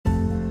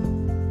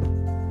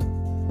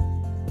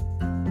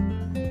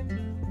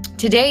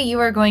Today you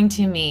are going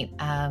to meet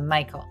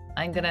Michael.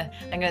 I'm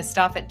gonna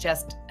stop at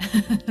just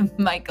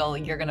Michael.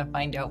 You're gonna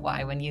find out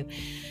why when you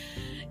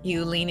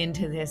lean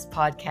into this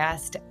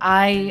podcast.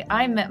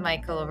 I met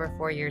Michael over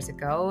 4 years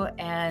ago,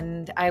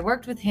 and I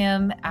worked with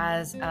him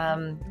as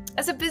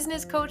a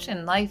business coach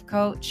and life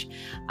coach.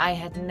 I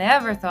had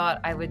never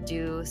thought I would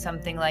do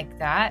something like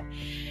that,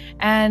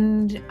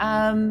 and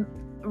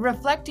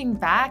reflecting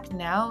back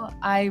now,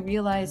 I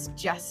realize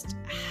just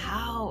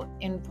how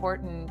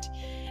important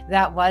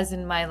that was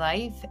in my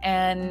life,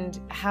 and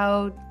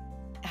how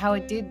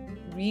it did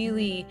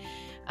really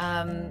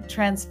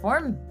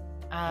transform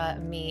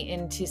me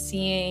into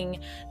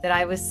seeing that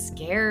I was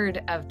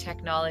scared of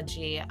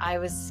technology. I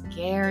was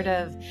scared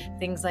of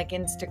things like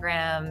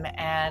Instagram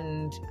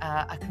and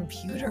a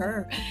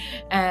computer,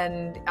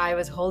 and I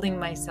was holding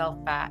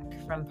myself back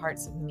from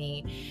parts of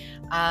me.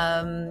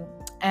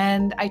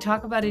 And I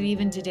talk about it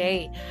even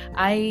today.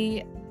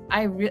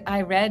 I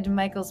read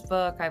Michael's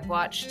book. I've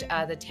watched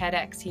the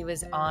TEDx he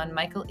was on.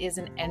 Michael is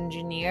an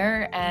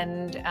engineer,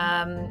 and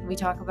we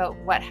talk about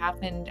what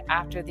happened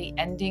after the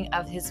ending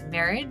of his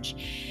marriage.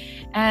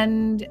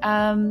 And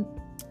I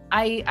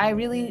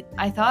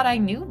thought I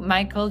knew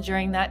Michael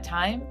during that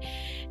time,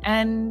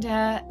 and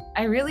I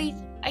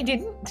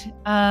didn't.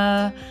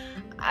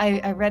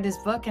 I read his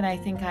book, and I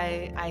think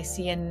I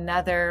see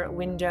another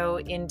window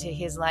into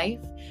his life.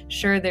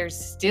 Sure, there's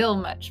still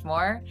much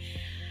more.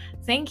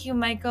 Thank you,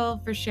 Michael,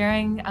 for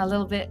sharing a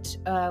little bit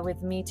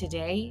with me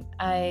today.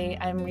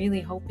 I'm really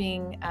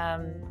hoping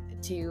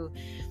to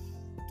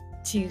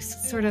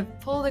sort of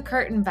pull the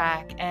curtain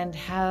back and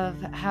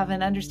have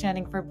an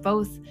understanding for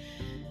both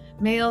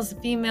males,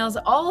 females,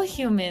 all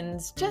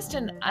humans, just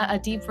a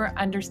deeper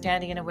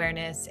understanding and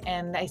awareness.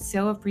 And I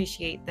so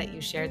appreciate that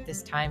you shared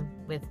this time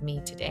with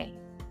me today.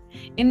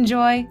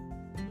 Enjoy.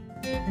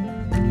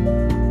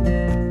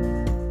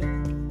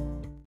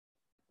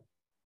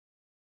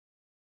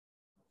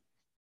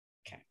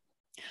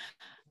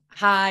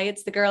 Hi,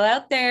 it's the girl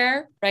out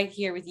there right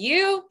here with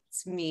you.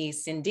 It's me,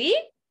 Cindy.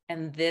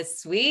 And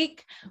this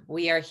week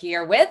we are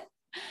here with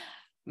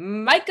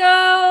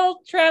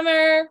Michael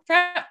Tremor.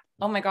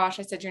 Oh my gosh,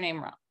 I said your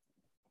name wrong.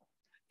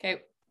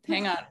 Okay,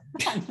 hang on.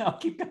 No,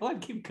 keep going.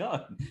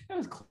 That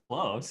was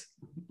close.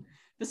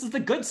 This is the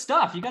good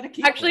stuff. You got to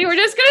keep. Actually, we're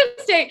just going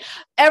to say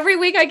every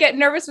week I get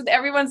nervous with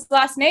everyone's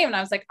last name. And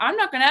I was like, I'm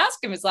not going to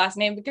ask him his last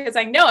name because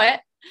I know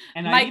it.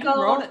 And Michael, I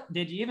even wrote it.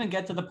 Did you even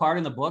get to the part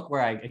in the book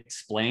where I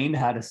explained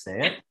how to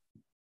say it?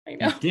 I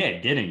know. You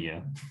did, didn't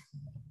you?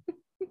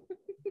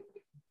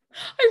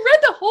 I read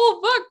the whole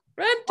book,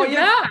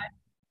 that.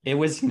 It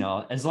was,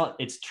 as long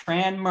it's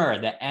Tranmere,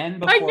 the N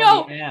before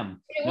the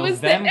M. It was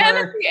the N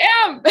and the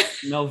M.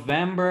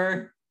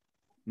 November,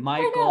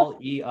 Michael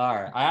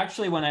ER. I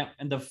actually, when I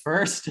in the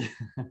first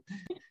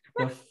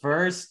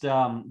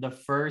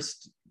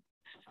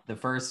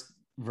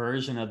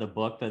version of the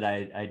book that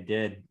I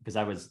did, because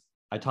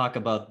I talk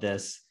about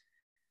this.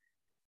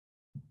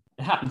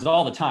 It happens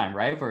all the time,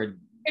 right? Where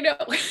I know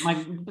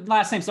my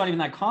last name's not even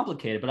that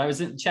complicated, but I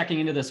was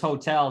checking into this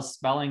hotel,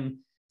 spelling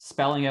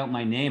out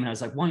my name, and I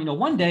was like, well,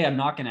 one day I'm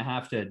not going to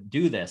have to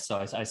do this.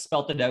 So I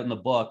spelt it out in the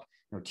book.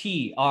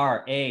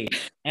 TRAN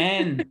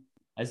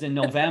as in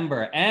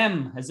November,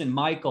 M as in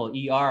Michael,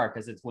 ER,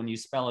 because it's when you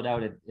spell it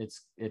out,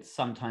 it's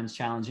sometimes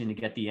challenging to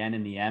get the N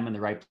and the M in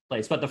the right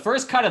place. But the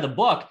first cut of the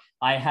book,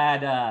 I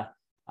had a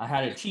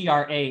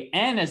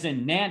TRAN as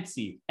in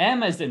Nancy,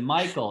 M as in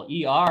Michael,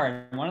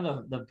 ER. And one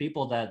of the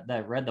people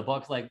that read the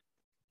book, like,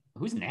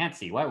 who's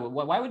Nancy? Why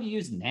would you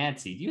use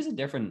Nancy? Use a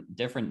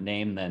different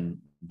name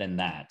than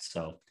that.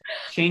 So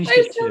changed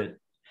it to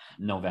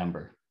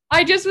November.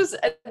 I just was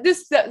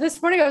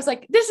this morning. I was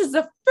like, this is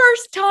the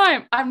first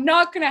time I'm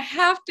not going to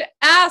have to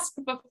ask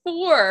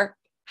before.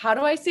 How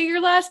do I say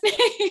your last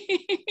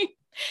name?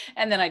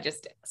 And then I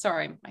just did.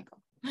 Sorry,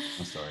 Michael.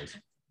 No stories.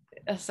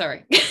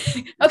 Sorry.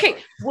 Okay.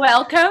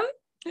 Welcome.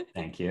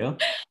 Thank you.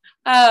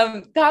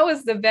 That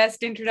was the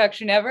best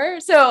introduction ever.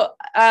 So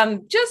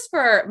just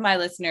for my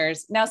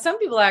listeners, now some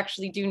people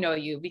actually do know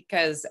you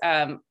because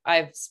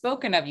I've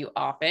spoken of you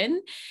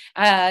often.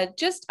 I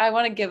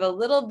want to give a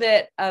little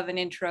bit of an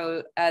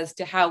intro as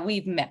to how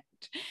we've met.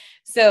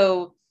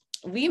 So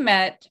we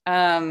met,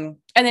 and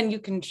then you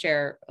can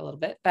share a little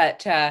bit,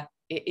 but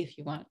if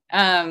you want.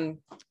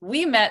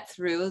 We met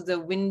through the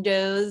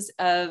windows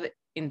of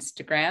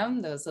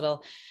Instagram, those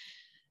little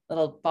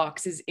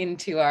boxes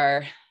into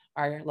our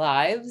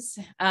lives.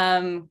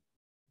 And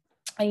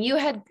you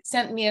had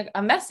sent me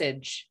a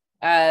message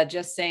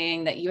just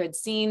saying that you had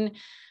seen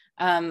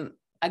a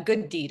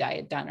good deed I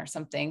had done or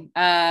something.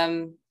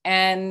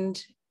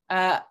 And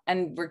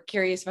we're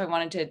curious if I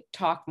wanted to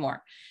talk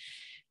more.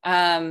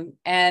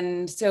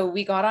 And so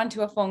we got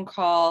onto a phone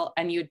call,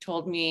 and you had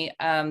told me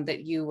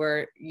that you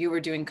were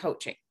doing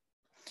coaching.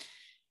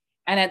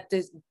 And at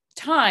this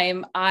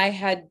time, I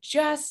had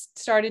just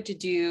started to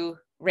do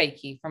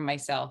Reiki for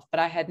myself, but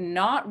I had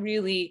not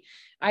really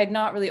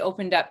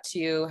opened up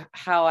to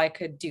how I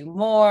could do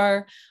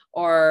more,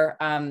 or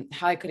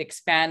how I could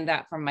expand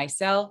that for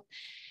myself.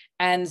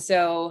 And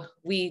so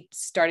we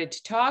started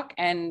to talk,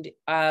 and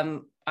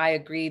I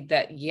agreed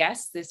that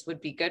yes, this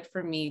would be good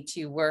for me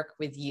to work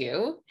with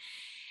you.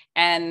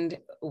 And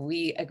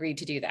we agreed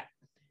to do that.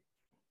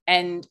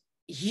 And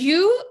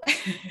you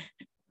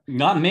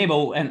Not me,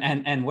 but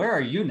and where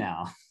are you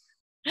now?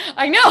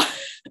 I know.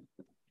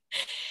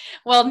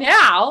 Well,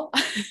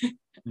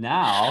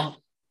 Now,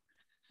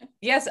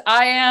 yes,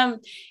 I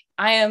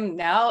am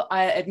now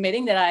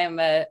admitting that I am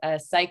a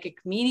psychic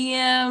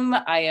medium.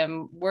 I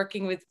am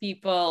working with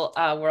people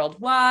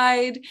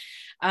worldwide.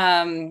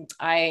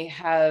 I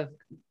have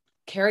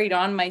carried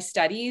on my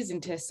studies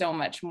into so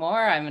much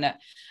more. I'm an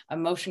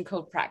emotion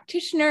code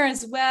practitioner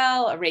as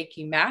well, a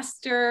Reiki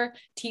master,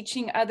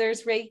 teaching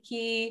others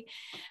Reiki.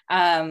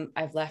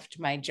 I've left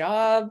my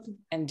job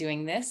and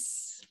doing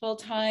this full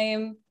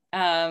time.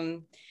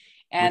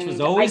 which was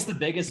And always the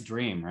biggest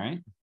dream, right?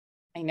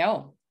 I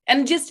know.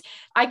 And just,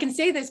 I can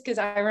say this because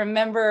I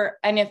remember,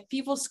 and if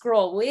people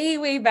scroll way,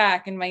 way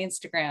back in my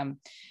Instagram,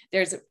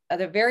 there's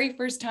the very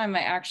first time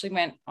I actually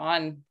went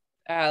on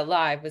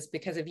live was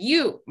because of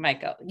you,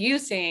 Michael, you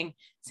saying,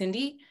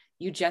 Cindy,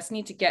 you just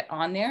need to get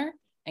on there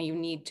and you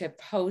need to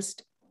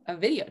post a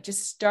video,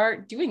 just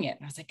start doing it.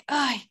 And I was like,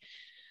 I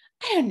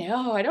don't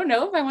know. I don't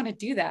know if I want to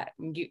do that.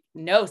 And you,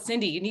 no,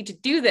 Cindy, you need to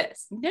do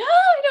this. No,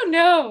 I don't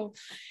know.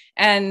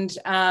 And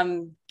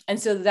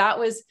so that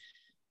was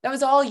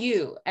all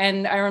you.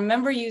 And I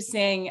remember you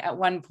saying at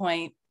one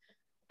point,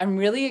 I'm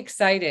really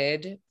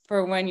excited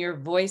for when your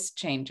voice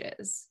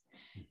changes.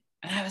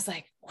 And I was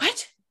like,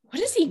 what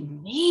does he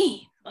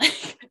mean?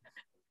 Like,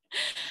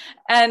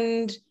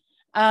 and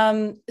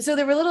so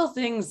there were little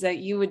things that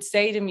you would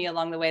say to me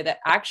along the way that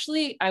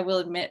actually, I will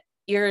admit,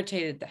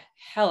 irritated the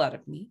hell out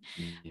of me.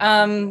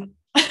 Yeah.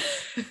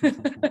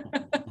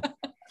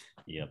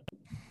 Yep.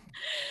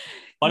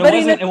 But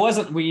it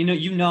wasn't, well,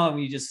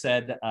 you just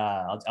said,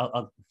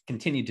 I'll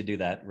continue to do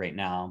that right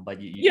now,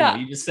 but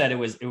you just said it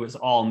was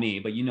all me,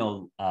 but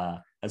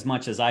as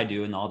much as I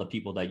do and all the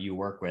people that you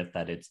work with,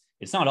 that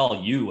it's not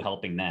all you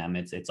helping them.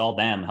 It's all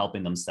them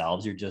helping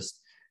themselves. You're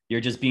just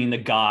being the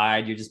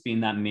guide. You're just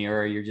being that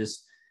mirror. You're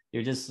just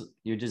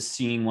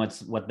seeing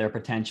what their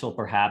potential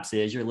perhaps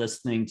is. You're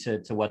listening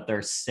to what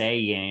they're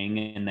saying,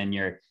 and then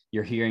you're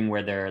hearing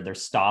where they're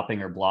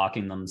stopping or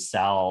blocking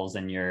themselves,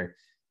 and you're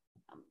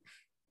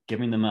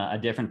giving them a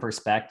different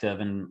perspective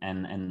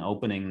and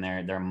opening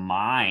their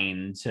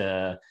mind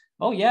to,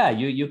 oh yeah,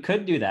 you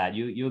could do that.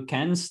 You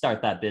can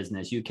start that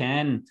business. You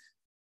can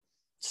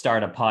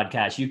start a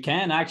podcast. You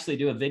can actually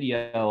do a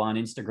video on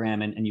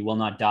Instagram and you will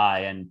not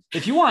die. And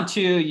if you want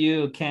to,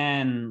 you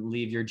can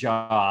leave your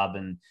job,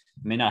 and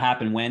it may not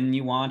happen when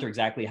you want or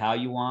exactly how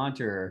you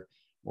want or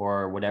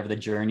whatever the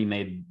journey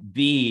may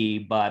be,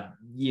 but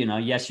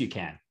yes, you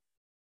can.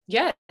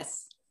 Yes.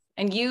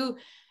 And you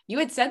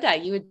had said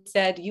that. You had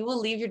said you will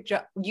leave your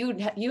job.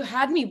 You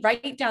had me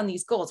write down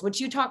these goals, which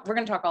we're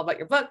going to talk all about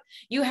your book.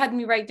 You had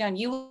me write down,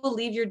 you will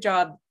leave your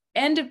job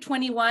end of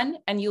 21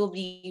 and you will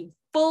be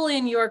full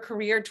in your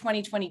career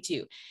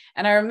 2022.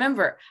 And I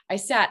remember I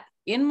sat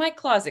in my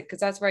closet, because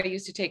that's where I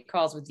used to take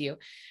calls with you.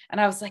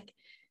 And I was like,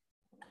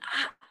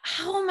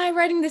 how am I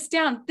writing this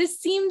down? This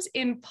seems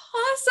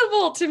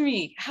impossible to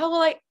me. How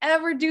will I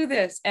ever do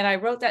this? And I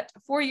wrote that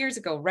 4 years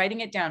ago,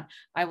 writing it down.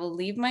 I will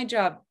leave my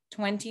job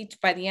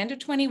by the end of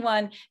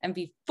 21 and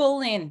be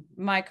full in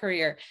my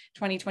career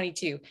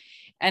 2022.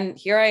 And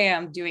here I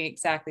am doing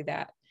exactly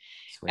that.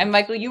 Sweet. And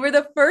Michael, you were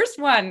the first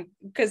one,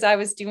 because I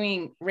was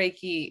doing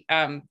Reiki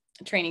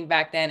training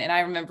back then. And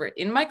I remember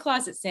in my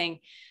closet saying,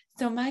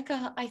 so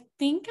Michael, I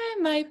think I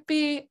might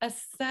be a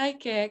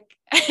psychic.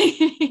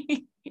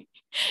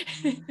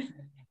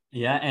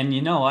 Yeah. And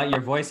you know what?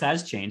 Your voice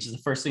has changed. It's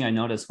the first thing I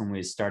noticed when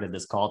we started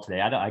this call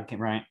today. I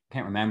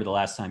can't remember the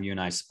last time you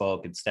and I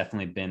spoke. It's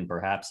definitely been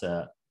perhaps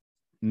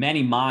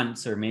many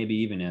months or maybe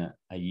even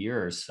a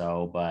year or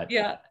so, but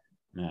yeah,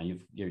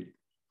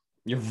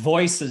 your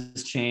voice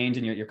has changed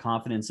and your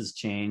confidence has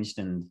changed.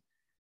 And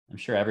I'm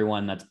sure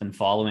everyone that's been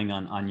following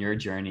on your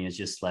journey is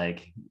just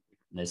like,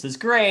 this is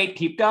great.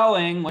 Keep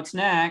going. What's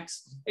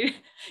next?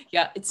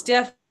 Yeah, it's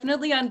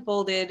definitely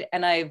unfolded.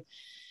 And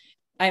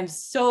I'm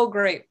so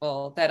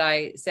grateful that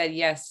I said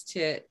yes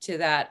to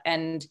that.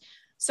 And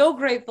so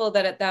grateful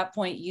that at that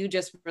point, you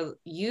just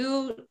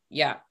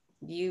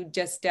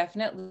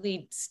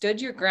definitely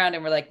stood your ground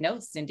and were like, no,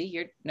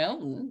 Cindy,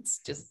 it's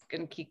just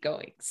going to keep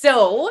going.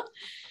 So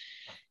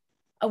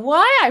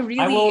I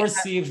will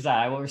receive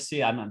that.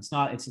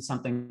 It's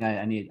something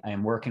I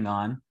am working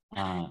on.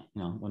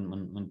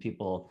 When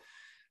people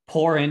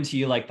pour into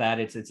you like that,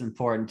 it's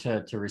important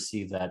to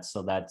receive that.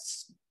 So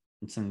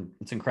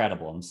it's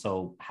incredible. I'm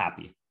so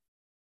happy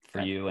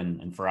for you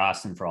and for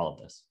us and for all of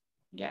this.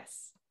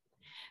 Yes.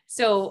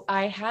 So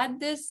I had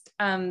this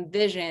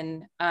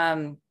vision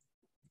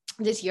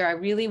this year. I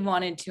really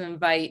wanted to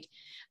invite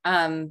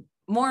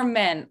more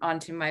men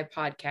onto my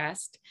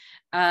podcast,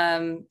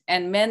 and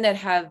men that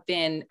have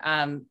been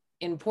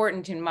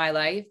important in my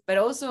life, but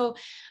also,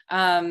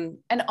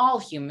 and all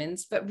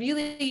humans, but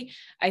really,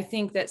 I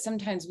think that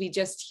sometimes we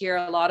just hear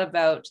a lot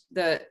about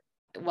the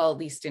well, at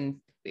least in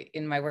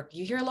my work,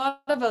 you hear a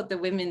lot about the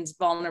women's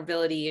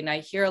vulnerability, and I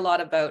hear a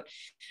lot about,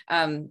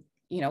 and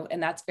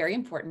that's very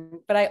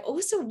important. But I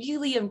also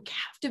really am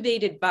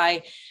captivated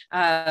by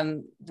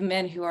the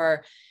men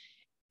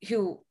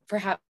who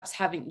perhaps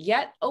haven't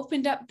yet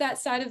opened up that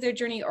side of their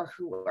journey, or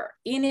who are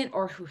in it,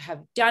 or who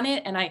have done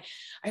it. And I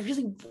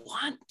really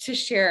want to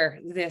share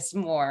this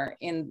more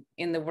in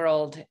the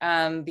world,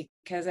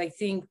 because I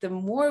think the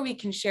more we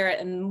can share it,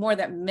 and the more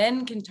that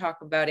men can talk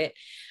about it,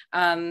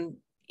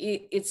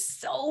 it's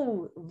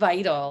so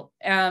vital.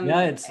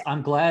 Yeah,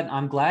 I'm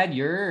glad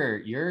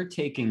you're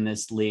taking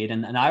this lead.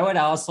 And I would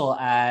also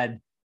add,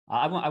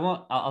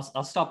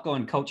 I'll stop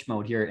going coach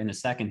mode here in a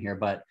second here,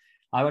 but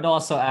I would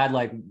also add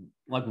like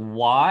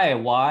why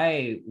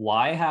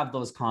have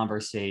those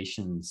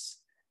conversations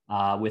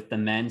with the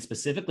men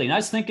specifically? And I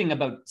was thinking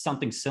about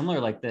something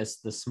similar like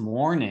this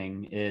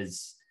morning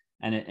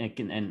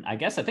and I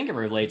guess I think it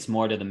relates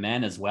more to the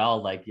men as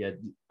well. Like,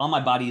 all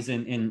my buddies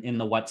in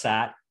the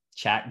WhatsApp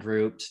chat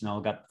groups,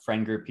 got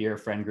friend group here,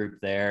 friend group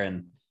there.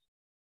 And,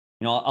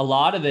 a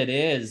lot of it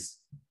is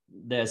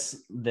this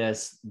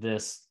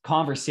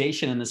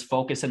conversation and this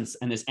focus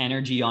and this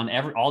energy on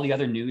all the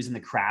other news and the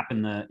crap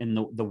in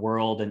the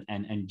world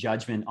and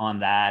judgment on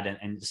that,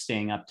 and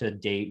staying up to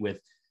date with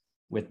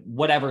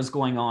whatever's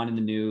going on in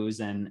the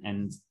news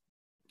and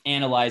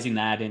analyzing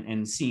that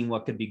and seeing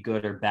what could be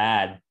good or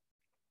bad.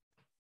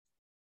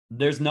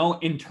 There's no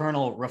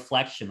internal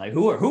reflection. Like,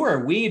 who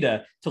are we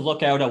to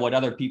look out at what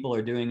other people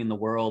are doing in the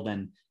world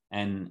and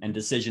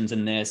decisions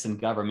in this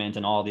and government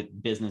and all the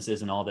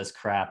businesses and all this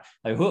crap?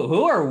 Like,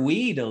 who are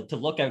we to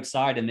look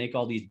outside and make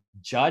all these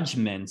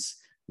judgments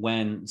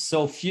when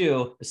so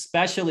few,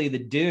 especially the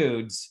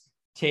dudes,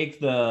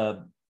 take I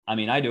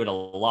do it a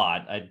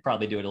lot. I'd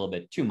probably do it a little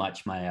bit too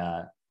much,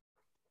 my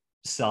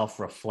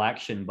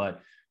self-reflection,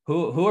 but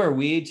who are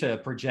we to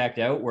project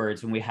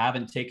outwards when we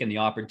haven't taken the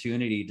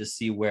opportunity to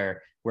see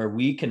where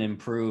we can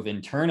improve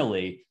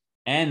internally,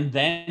 and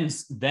then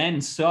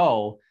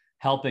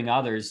helping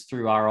others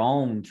through our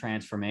own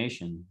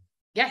transformation?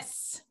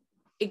 Yes,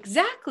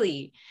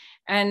 exactly.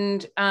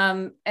 And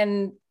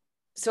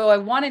so I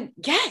wanted,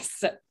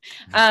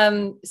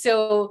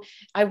 so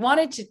I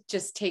wanted to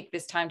just take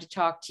this time to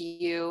talk to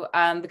you,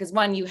 because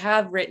one, you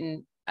have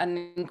written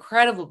an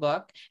incredible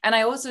book. And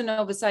I also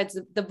know, besides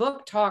the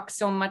book talks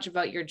so much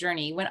about your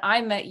journey. When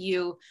I met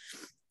you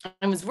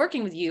and was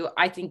working with you,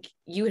 I think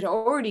you had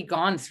already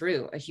gone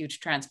through a huge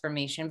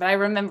transformation. But I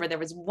remember there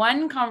was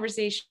one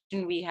conversation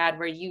we had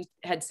where you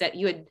had said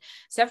you had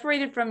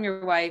separated from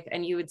your wife,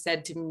 and you had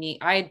said to me,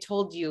 I had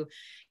told you,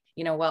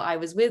 well, I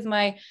was with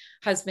my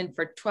husband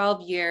for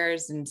 12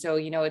 years. And so,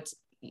 it's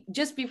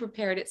just be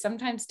prepared. It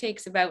sometimes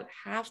takes about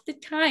half the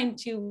time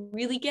to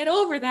really get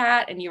over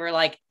that. And you were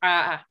like,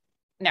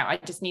 no, I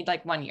just need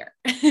like 1 year.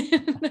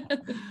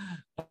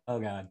 Oh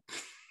God.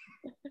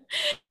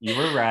 You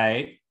were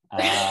right.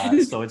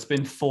 So it's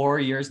been 4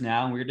 years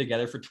now, and we were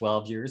together for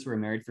 12 years. We were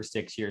married for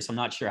 6 years. So I'm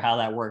not sure how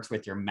that works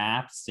with your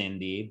math,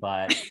 Cindy,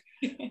 but,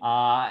 and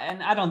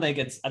I don't think,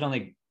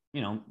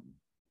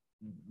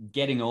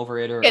 getting over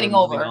it or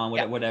moving on,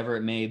 whatever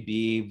it may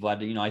be.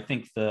 But, I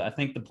think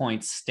the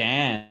point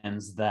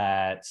stands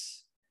that,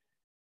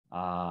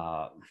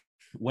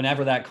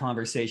 whenever that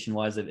conversation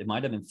was, it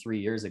might've been 3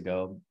 years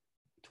ago,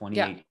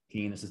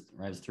 2018. This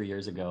was 3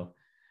 years ago.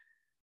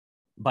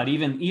 But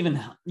even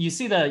you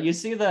see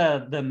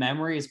the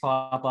memories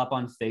pop up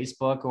on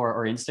Facebook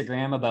or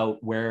Instagram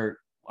about where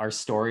our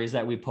stories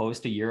that we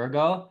post a year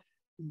ago.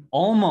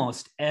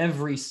 Almost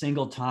every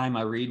single time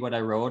I read what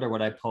I wrote or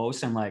what I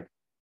post, I'm like,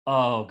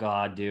 oh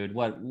God, dude,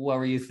 what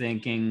were you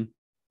thinking?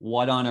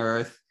 What on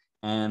earth?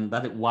 And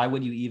why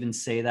would you even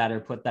say that or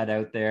put that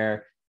out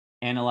there?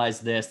 Analyze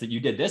this, that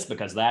you did this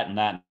because that and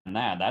that and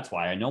that. That's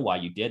why I know why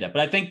you did it.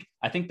 But I think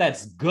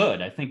that's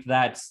good. I think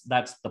that's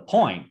the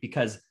point,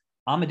 because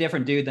I'm a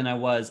different dude than I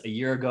was a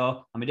year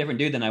ago. I'm a different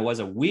dude than I was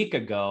a week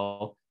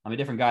ago. I'm a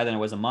different guy than I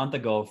was a month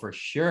ago, for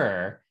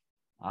sure.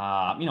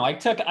 I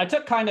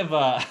took kind of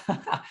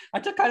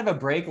a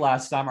break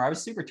last summer. I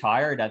was super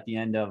tired at the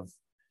end of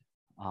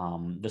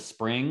the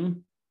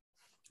spring,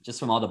 just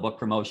from all the book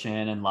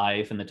promotion and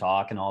life and the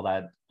talk and all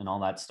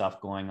that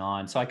stuff going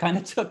on. So I kind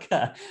of took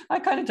a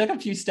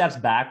few steps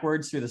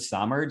backwards through the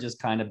summer, just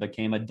kind of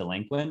became a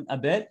delinquent a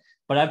bit.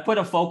 But I've put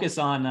a focus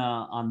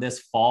on this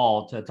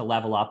fall to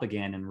level up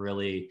again and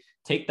really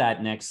take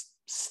that next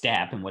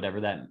step and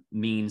whatever that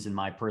means in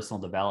my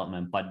personal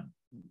development. But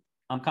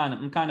I'm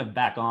kind of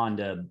back on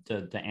to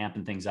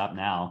amping things up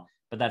now.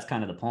 But that's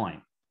kind of the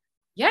point.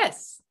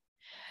 Yes.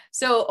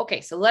 So,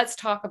 okay. So let's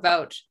talk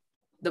about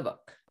the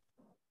book.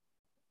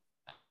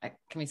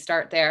 Can we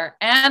start there?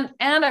 And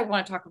I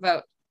want to talk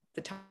about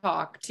the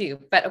talk too.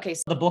 But okay.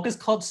 So the book is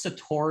called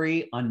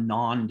Satori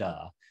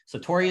Ananda.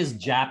 Satori is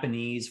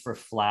Japanese for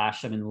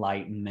flash of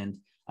enlightenment.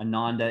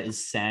 Ananda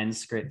is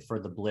Sanskrit for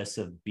the bliss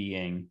of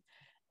being.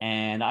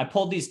 And I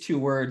pulled these two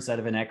words out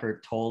of an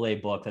Eckhart Tolle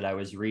book that I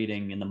was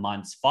reading in the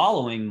months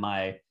following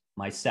my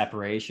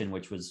separation,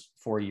 which was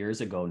 4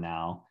 years ago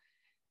now.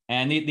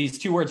 And these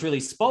two words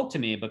really spoke to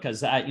me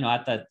because at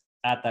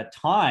at that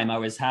time, I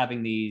was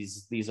having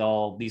these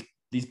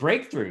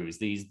breakthroughs,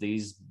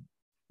 these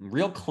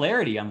real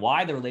clarity on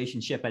why the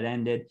relationship had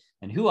ended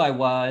and who I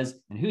was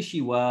and who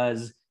she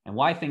was and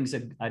why things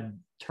had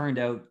turned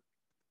out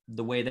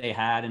the way they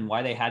had and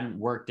why they hadn't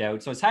worked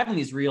out. So I was having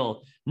these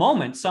real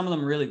moments, some of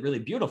them really, really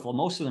beautiful,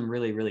 most of them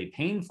really, really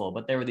painful,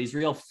 but there were these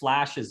real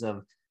flashes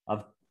of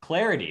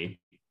clarity.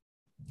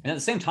 And at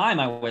the same time,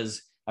 I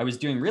was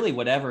doing really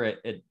whatever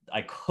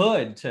I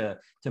could to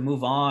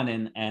move on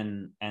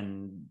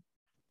and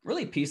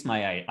really piece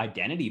my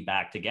identity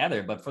back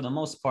together. But for the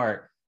most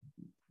part,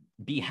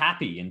 be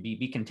happy and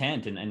be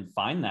content and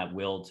find that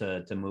will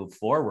to move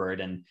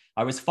forward. And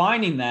I was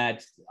finding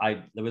that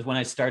it was when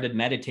I started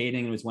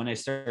meditating, it was when I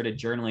started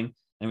journaling, and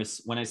it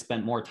was when I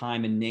spent more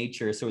time in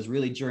nature. So it was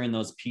really during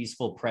those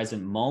peaceful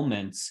present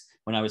moments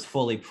when I was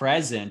fully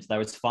present that I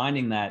was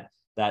finding that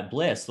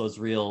bliss, those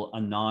real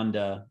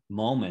Ananda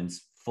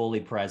moments, fully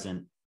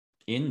present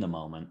in the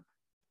moment.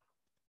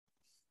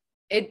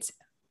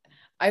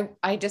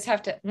 I just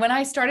have to, when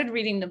I started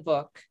reading the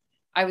book,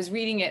 I was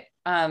reading it,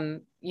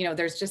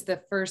 there's just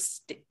the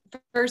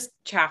first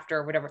chapter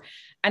or whatever,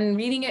 and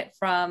reading it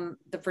from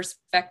the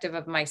perspective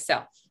of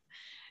myself.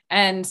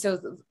 And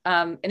so,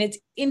 and it's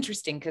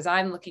interesting because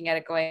I'm looking at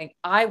it going,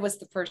 I was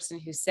the person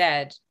who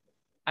said,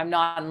 I'm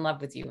not in love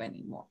with you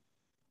anymore,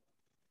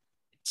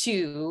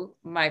 to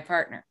my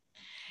partner.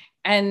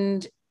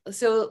 And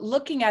so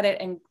looking at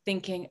it and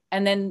thinking,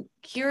 and then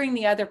hearing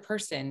the other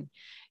person,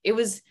 it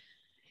was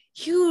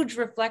huge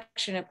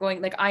reflection of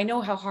going, like, I know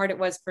how hard it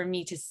was for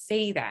me to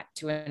say that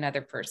to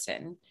another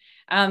person.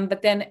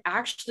 But then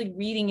actually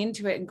reading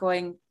into it and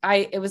going,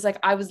 it was like,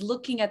 I was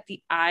looking at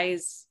the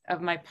eyes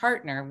of my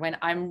partner when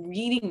I'm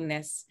reading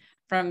this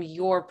from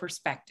your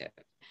perspective.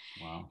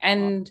 Wow.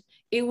 And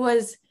it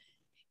was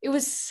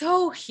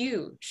so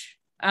huge,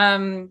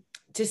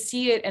 to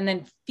see it and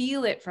then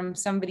feel it from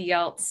somebody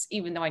else,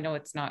 even though I know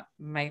it's not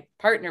my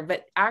partner,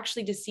 but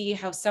actually to see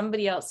how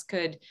somebody else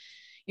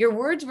your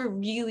words were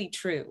really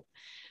true.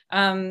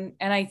 And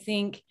I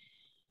think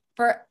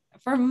for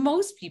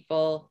most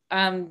people,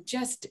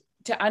 just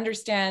to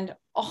understand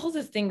all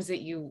the things that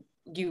you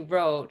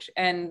wrote.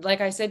 And like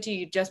I said to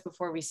you just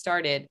before we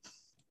started,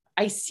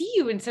 I see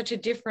you in such a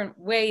different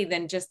way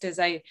than just as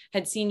I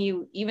had seen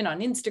you even on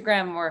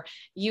Instagram or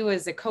you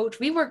as a coach.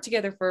 We worked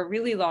together for a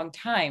really long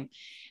time.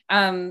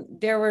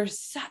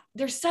 There's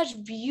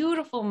such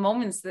beautiful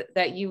moments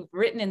that you've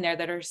written in there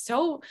that are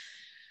so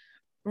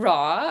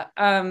raw,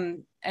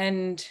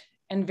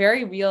 and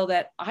very real,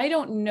 that I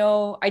don't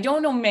know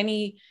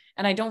many,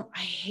 and I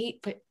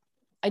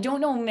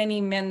don't know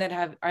many men that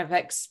have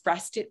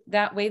expressed it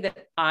that way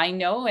that I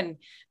know.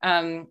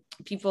 And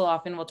people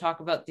often will talk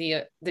about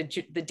the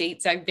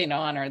dates I've been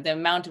on or the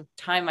amount of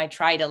time I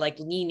try to like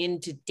lean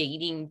into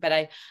dating, but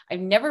I've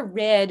never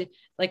read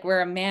like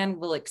where a man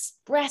will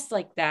express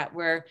like that,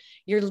 where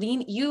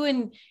you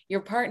and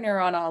your partner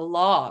on a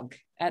log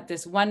at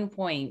this one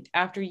point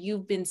after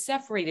you've been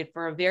separated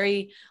for a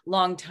very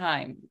long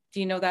time. Do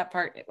you know that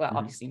part? Well,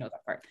 obviously you know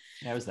that part.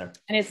 Yeah, I was there.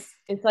 And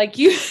it's like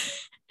you,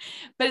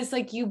 but it's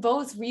like you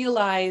both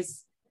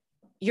realize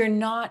you're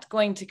not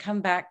going to come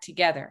back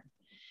together.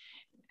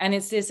 And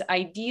it's this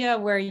idea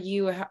where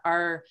you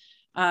are,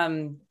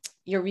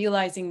 you're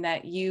realizing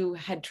that you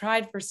had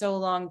tried for so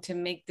long to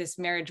make this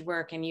marriage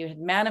work and you had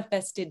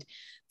manifested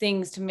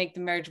things to make the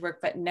marriage work,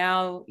 but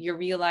now you're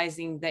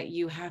realizing that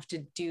you have to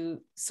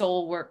do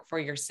soul work for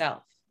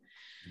yourself.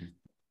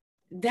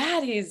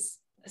 That is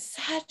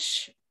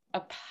such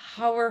a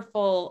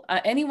powerful,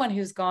 anyone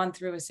who's gone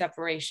through a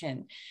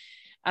separation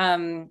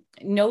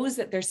knows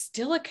that there's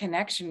still a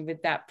connection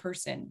with that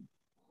person,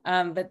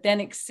 but then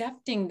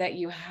accepting that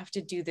you have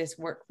to do this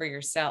work for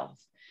yourself.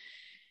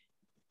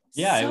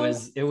 Yeah, so,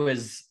 it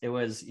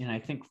was, I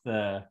think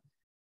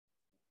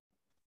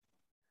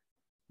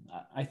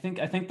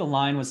the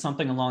line was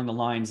something along the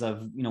lines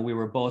of, we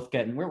were both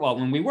getting, we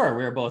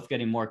were both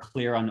getting more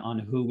clear on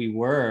who we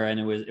were. And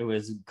it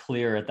was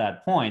clear at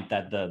that point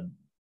that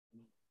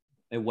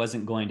it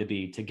wasn't going to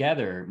be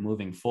together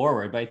moving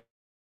forward. But I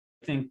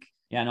think,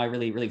 I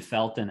really, really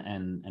felt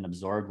and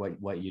absorbed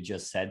what you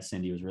just said,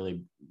 Cindy. It was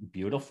really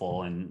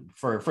beautiful. And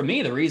for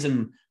me, the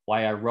reason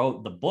why I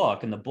wrote the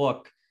book, and the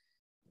book,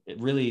 it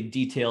really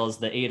details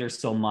the 8 or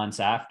so months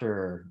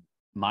after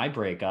my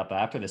breakup,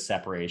 after the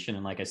separation.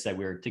 And like I said,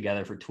 we were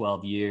together for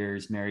 12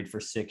 years, married for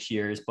 6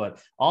 years,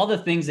 but all the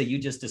things that you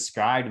just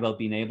described about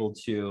being able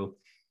to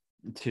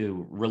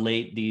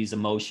relate these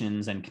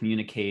emotions and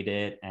communicate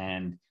it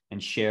and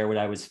share what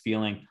I was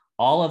feeling,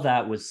 all of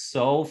that was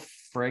so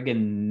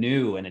friggin'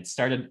 new. And it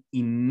started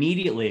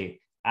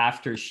immediately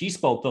after she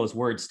spoke those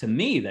words to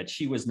me that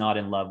she was not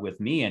in love with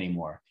me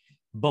anymore.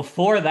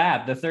 Before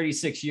that, the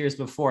 36 years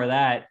before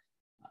that,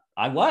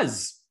 I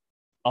was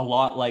a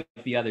lot like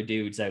the other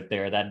dudes out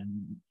there that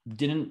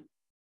didn't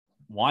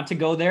want to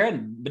go there,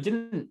 but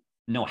didn't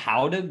know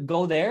how to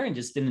go there and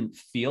just didn't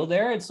feel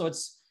there. And so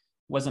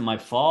wasn't my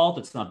fault.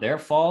 It's not their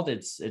fault.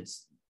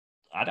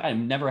 I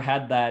never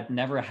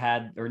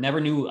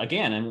knew,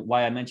 again, and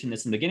why I mentioned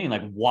this in the beginning,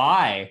 like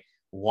why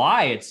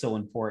why it's so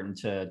important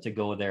to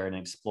go there and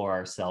explore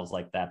ourselves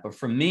like that. But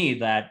for me,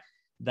 that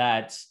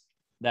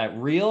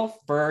real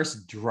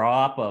first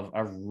drop of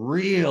a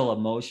real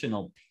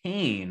emotional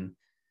pain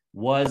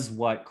was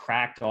what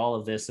cracked all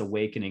of this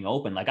awakening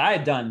open. Like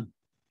I'd done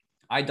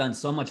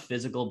so much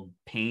physical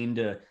pain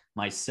to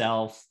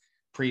myself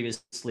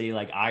previously,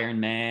 like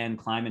Ironman,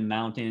 climbing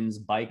mountains,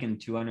 biking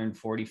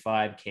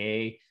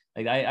 245K.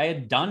 Like I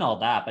had done all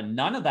that, but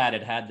none of that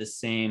had the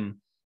same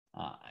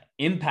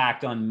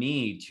impact on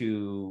me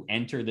to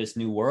enter this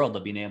new world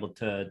of being able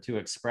to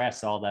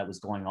express all that was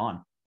going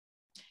on.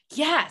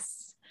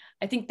 Yes.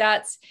 I think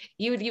that's,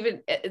 you would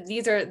even,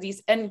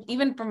 and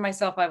even for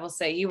myself, I will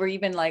say, you were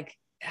even like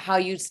how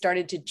you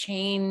started to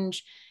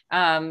change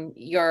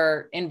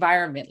your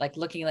environment, like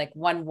looking like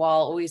one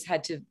wall always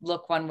had to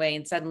look one way.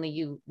 And suddenly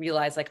you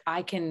realize like,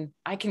 I can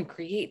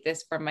create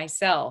this for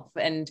myself.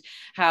 And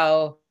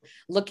how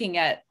looking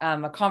at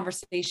a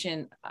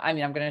conversation, I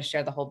mean, I'm going to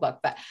share the whole book,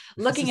 but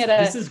looking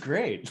this is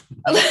great.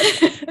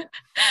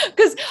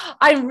 Because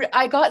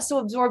I got so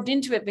absorbed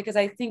into it, because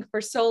I think for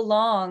so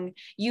long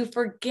you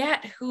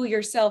forget who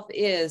yourself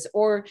is,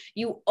 or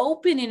you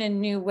open in a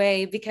new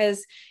way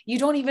because you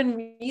don't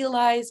even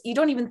realize, you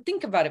don't even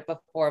think about it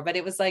before. But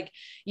it was like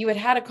you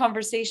had a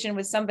conversation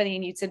with somebody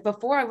and you said,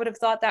 before I would have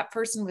thought that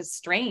person was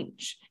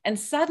strange. And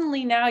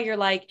suddenly now you're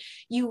like,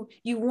 you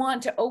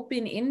want to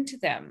open into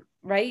them,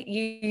 right?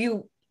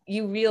 You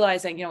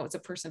realize that, it's a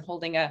person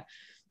holding a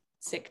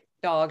sick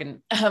dog.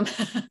 And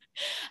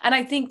and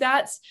I think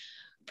that's,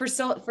 for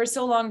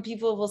so long,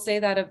 people will say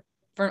that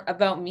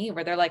about me,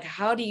 where they're like,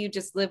 how do you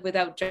just live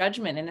without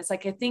judgment? And it's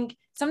like, I think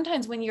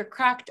sometimes when you're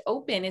cracked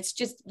open, it's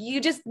just,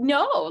 you just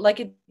know, like,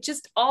 it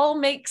just all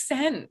makes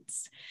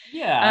sense.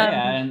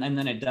 And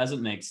then it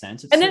doesn't make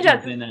sense.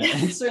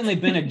 It's certainly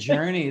been a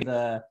journey.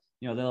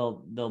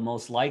 There'll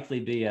most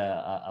likely be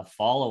a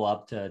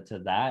follow-up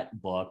to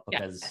that book,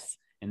 because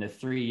in the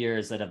 3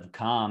 years that have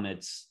come,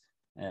 it's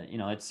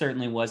it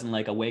certainly wasn't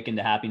like awaken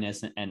to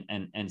happiness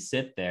and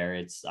sit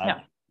there.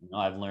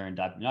 I've learned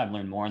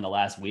more in the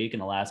last week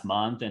and the last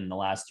month and the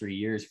last 3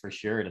 years for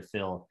sure to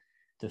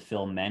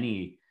fill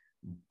many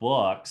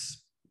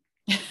books.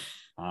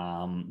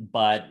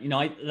 But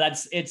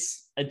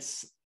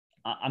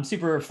I'm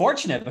super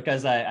fortunate,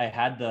 because I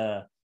had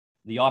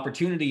the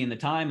opportunity and the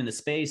time and the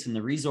space and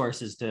the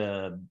resources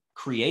to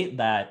create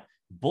that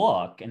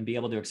book and be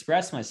able to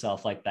express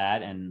myself like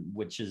that, and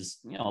which is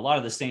a lot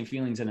of the same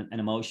feelings and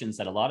emotions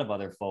that a lot of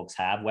other folks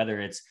have, whether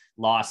it's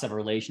loss of a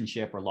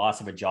relationship or loss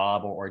of a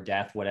job or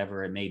death,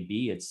 whatever it may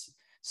be. It's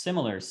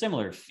similar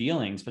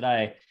feelings.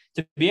 But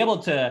to be able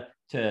to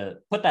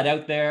put that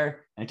out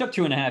there, and it took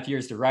 2.5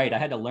 years to write. I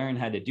had to learn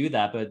how to do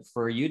that, but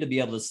for you to be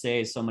able to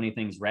say so many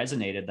things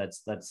resonated,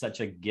 that's such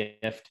a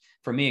gift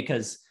for me,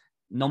 because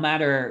no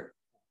matter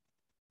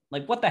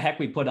like what the heck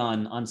we put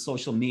on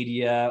social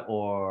media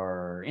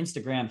or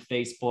Instagram,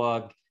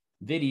 Facebook,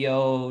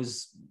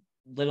 videos,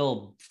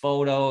 little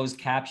photos,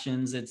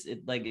 captions,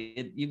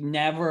 you'll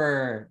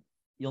never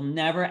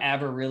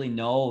ever really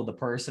know the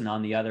person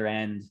on the other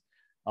end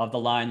of the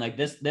line. Like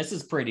this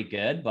is pretty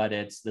good, but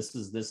this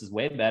is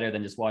way better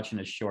than just watching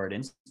a short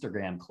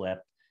Instagram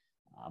clip.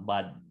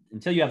 But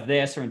until you have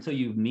this, or until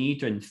you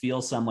meet and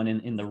feel someone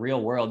in the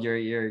real world,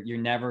 you're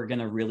never going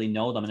to really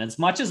know them. And as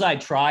much as I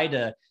try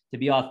to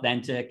be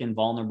authentic and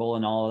vulnerable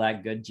and all of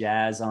that good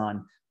jazz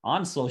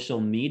on social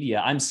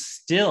media, I'm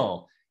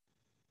still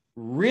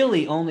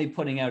really only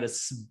putting out a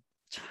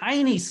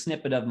tiny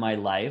snippet of my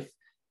life.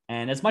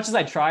 And as much as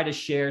I try to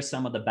share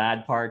some of the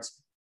bad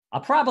parts, I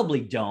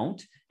probably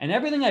don't. And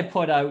everything I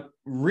put out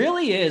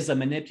really is a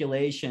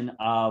manipulation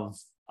of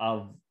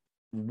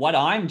what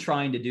I'm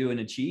trying to do and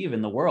achieve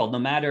in the world, no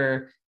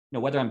matter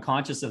whether I'm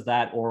conscious of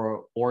that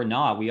or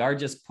not. We are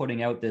just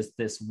putting out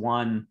this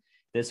one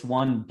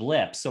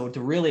blip. So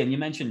to really, and you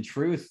mentioned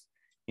truth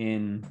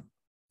in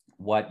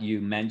what you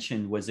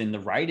mentioned was in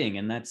the writing,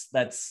 and that's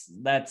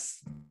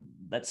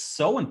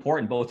so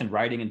important, both in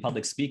writing and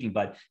public speaking,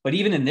 but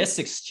even in this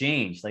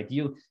exchange. Like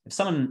if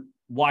someone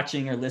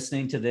watching or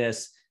listening to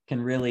this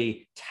can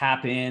really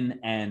tap in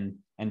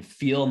and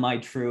feel my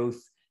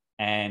truth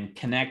and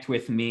connect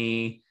with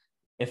me.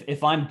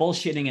 If I'm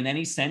bullshitting in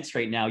any sense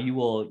right now, you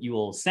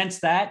will sense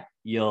that,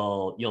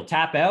 you'll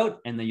tap out,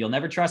 and then you'll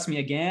never trust me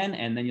again,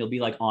 and then you'll be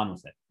like on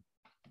with it.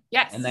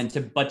 Yes. And then to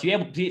be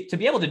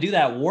able to do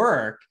that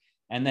work,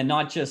 and then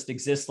not just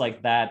exist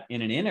like that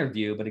in an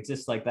interview, but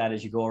exist like that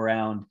as you go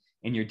around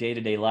in your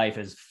day-to-day life,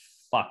 is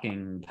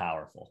fucking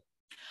powerful.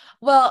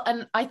 Well,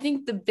 and I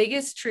think the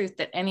biggest truth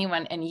that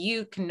anyone, and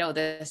you can know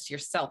this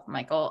yourself,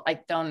 Michael, I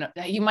don't know,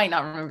 you might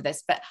not remember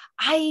this, but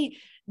I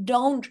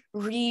don't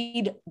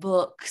read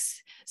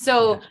books.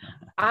 So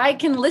I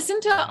can listen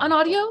to an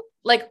audio,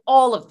 like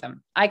all of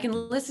them. I can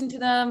listen to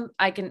them.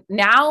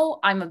 Now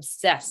I'm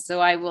obsessed. So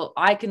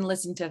I can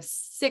listen to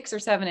 6 or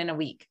 7 in a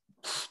week.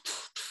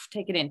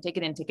 Take it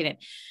in.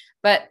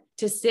 But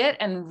to sit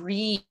and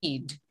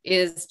read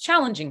is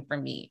challenging for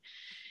me.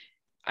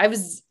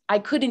 I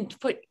couldn't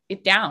put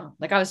it down.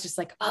 Like I was just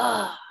like,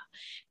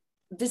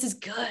 this is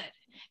good.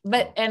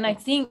 And I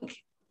think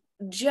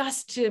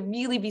just to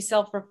really be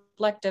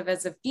self-reflective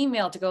as a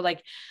female, to go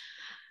like,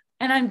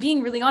 and I'm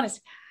being really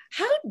honest,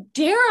 how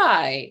dare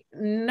I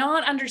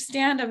not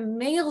understand a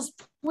male's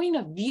point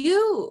of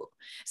view?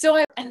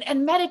 So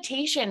and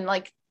meditation,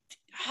 like,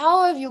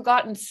 how have you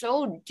gotten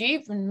so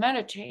deep in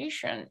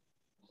meditation?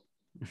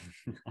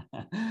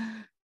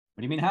 What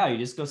do you mean how? You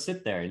just go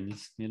sit there and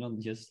you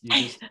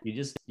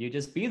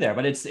just be there.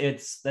 But it's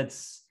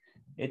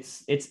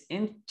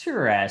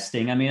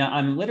interesting. I mean,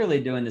 I'm literally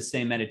doing the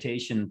same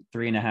meditation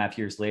 3.5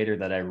 years later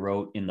that I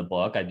wrote in the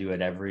book. I do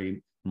it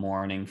every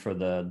morning for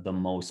the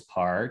most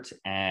part.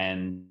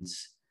 And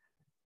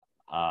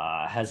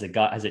has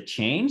it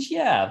changed?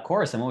 Yeah, of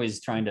course. I'm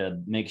always trying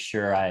to make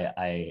sure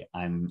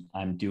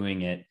I'm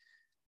doing it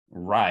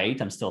right.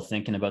 I'm still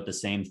thinking about the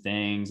same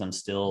things. I'm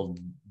still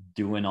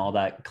doing all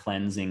that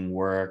cleansing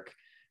work.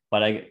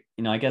 But I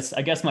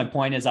guess my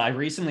point is, I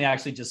recently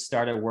actually just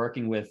started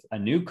working with a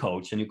new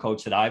coach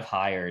that I've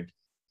hired,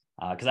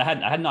 because I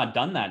had not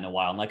done that in a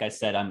while. And like I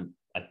said, I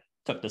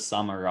took the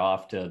summer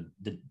off to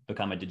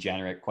become a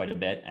degenerate quite a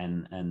bit,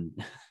 and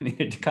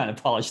needed to kind of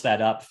polish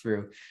that up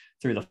through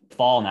the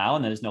fall now.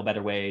 And there's no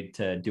better way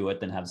to do it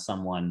than have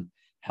someone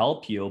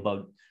help you.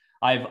 But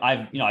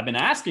I've been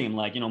asking him,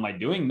 like, am I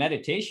doing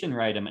meditation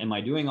right? Am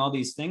I doing all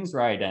these things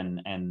right?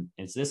 And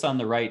is this on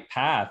the right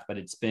path? But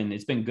it's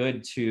been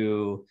good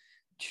to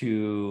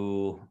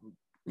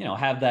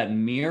have that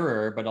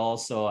mirror, but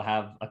also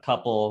have a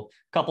couple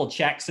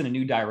checks in a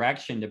new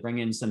direction to bring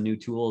in some new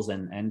tools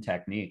and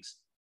techniques.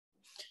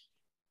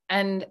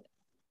 And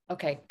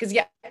okay, because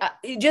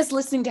just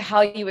listening to how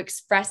you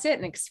express it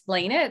and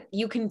explain it,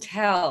 you can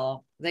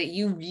tell that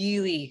you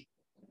really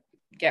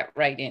get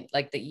right in,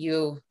 like that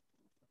you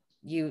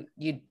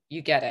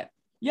get it.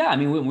 Yeah, I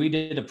mean, we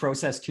did a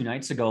process 2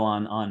 nights ago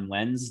on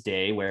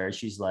Wednesday, where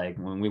she's like,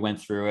 when we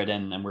went through it,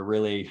 and we're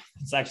really,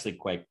 it's actually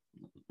quite,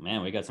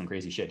 man, we got some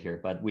crazy shit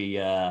here. But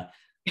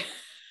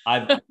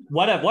I've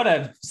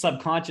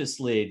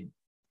subconsciously,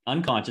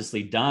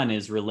 unconsciously done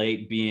is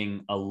relate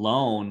being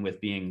alone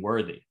with being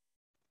worthy.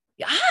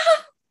 Yeah,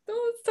 that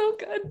was so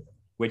good.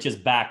 Which is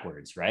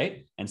backwards,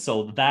 right? And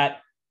so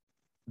that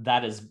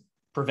has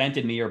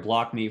prevented me or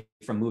blocked me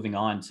from moving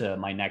on to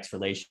my next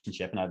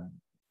relationship. And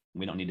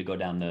we don't need to go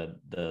down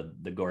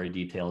the gory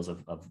details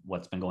of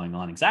what's been going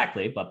on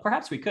exactly, but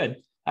perhaps we could.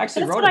 I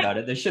actually wrote about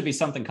it. There should be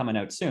something coming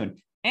out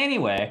soon.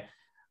 Anyway.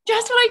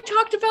 Just what I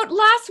talked about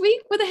last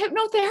week with a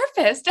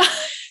hypnotherapist.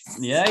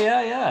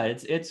 Yeah.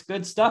 It's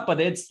good stuff, but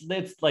it's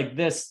like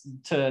this,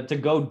 to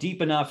go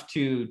deep enough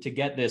to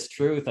get this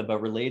truth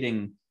about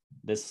relating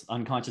this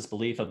unconscious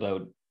belief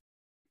about,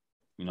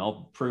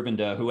 proven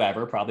to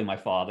whoever, probably my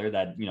father,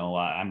 that,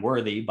 I'm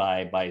worthy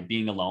by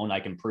being alone.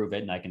 I can prove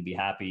it and I can be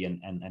happy.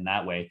 And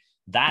that way,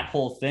 that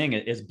whole thing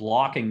is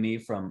blocking me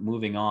from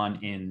moving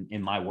on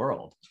in my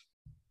world.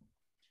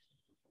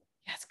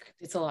 Yes,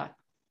 it's a lot.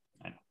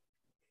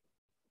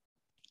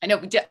 I know.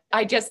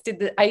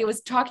 I was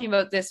talking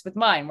about this with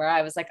mine, where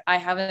I was like, I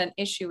have an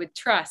issue with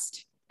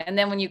trust. And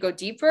then when you go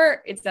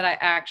deeper, it's that I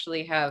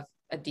actually have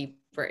a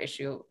deeper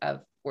issue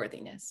of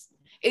worthiness.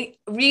 It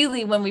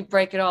really, when we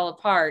break it all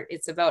apart,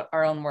 it's about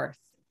our own worth.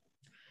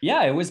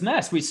 Yeah, it was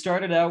mess. We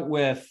started out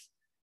with,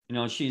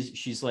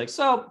 she's like,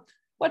 so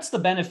what's the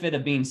benefit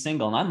of being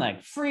single? And I'm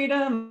like,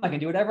 freedom. I can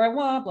do whatever I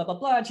want, blah, blah,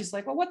 blah. And she's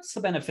like, well, what's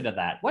the benefit of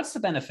that? What's the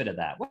benefit of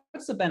that?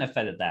 What's the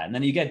benefit of that? And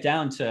then you get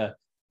down to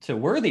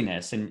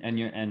worthiness, and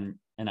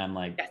I'm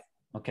like, yes.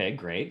 Okay,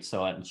 great.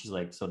 So she's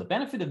like, so the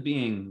benefit of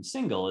being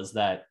single is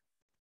that,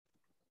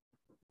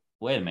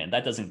 wait a minute,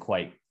 that doesn't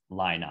quite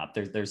line up.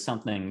 There's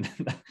something,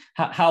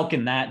 how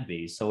can that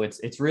be? So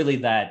it's really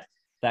that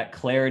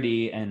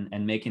clarity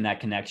and making that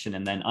connection,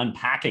 and then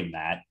unpacking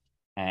that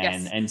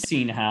and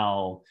seeing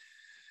how,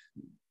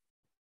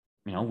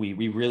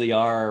 we really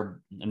are.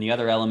 And the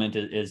other element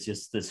is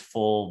just this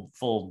full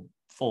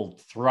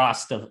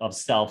thrust of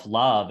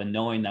self-love, and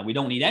knowing that we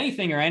don't need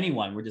anything or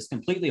anyone. We're just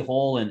completely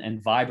whole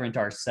and vibrant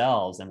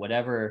ourselves, and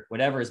whatever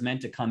is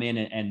meant to come in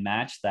and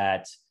match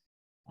that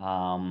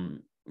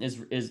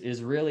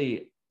is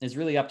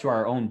really up to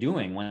our own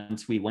doing.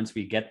 Once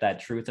we get that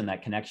truth and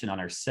that connection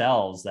on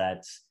ourselves,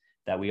 that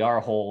we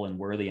are whole and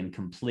worthy and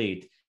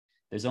complete,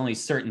 there's only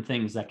certain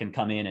things that can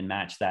come in and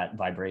match that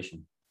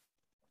vibration.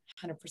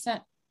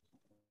 100%.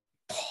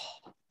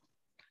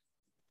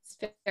 It's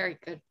very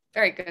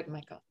good,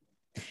 Michael.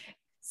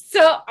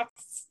 So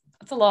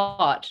that's a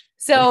lot.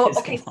 So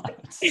okay,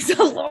 it's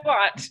a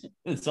lot.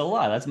 It's a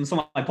lot. That's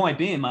so my point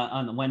being,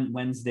 on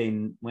Wednesday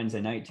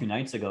night, 2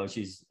 nights ago,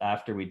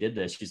 after we did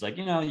this, she's like,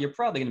 you're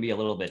probably going to be a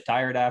little bit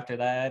tired after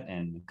that,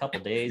 and a couple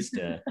days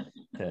to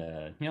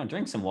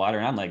drink some water.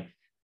 And I'm like,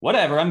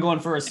 whatever, I'm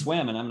going for a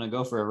swim, and I'm going to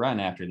go for a run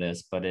after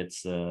this. But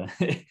it's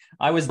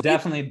I was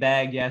definitely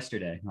bagged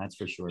yesterday, that's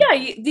for sure.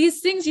 Yeah, these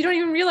things, you don't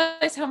even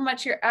realize how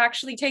much you're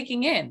actually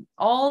taking in,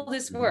 all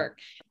this work,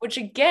 which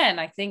again,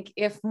 I think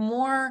if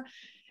more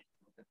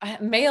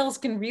males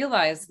can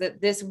realize that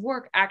this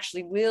work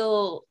actually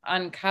will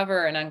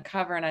uncover and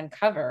uncover and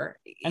uncover.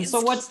 And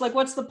so what's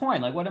the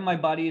point? Like, what if my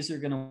buddies are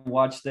going to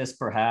watch this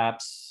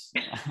perhaps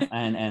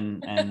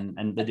and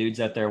the dudes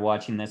out there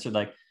watching this are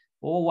like,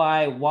 well,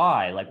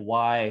 why like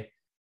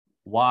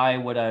why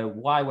would I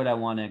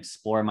want to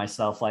explore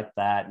myself like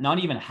that? Not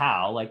even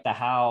how, like the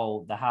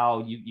how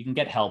you can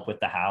get help with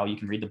the how. You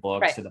can read the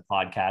books Right. or the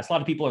podcast. A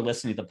lot of people are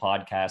listening to the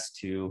podcast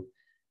too.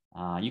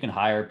 You can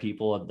hire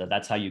people.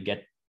 That's how you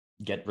get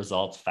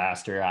results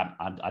faster.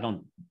 I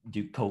don't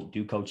do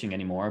coaching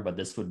anymore, but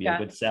this would be a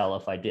good sell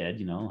if I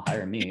did,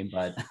 hire me,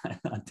 but I'm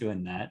not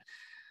doing that.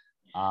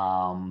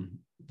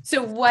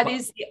 So what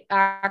is the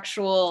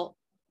actual?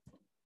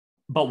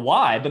 But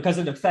why? Because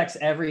it affects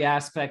every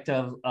aspect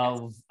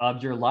of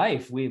your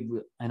life.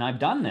 And I've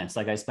done this.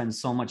 Like, I spend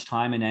so much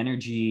time and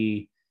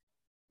energy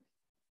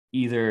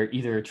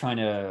either trying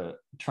to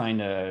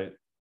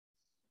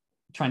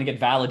get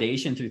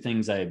validation through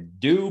things I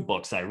do,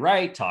 books I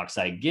write, talks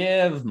I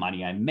give,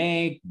 money I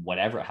make,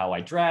 whatever, how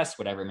I dress,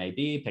 whatever it may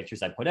be,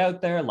 pictures I put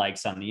out there,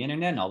 likes on the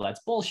internet, and all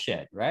that's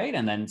bullshit, right?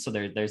 And then so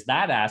there's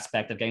that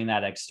aspect of getting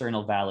that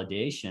external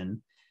validation.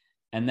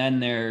 And then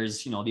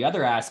there's, the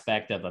other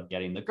aspect of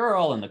getting the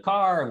girl in the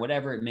car, or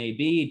whatever it may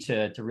be,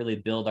 to really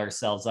build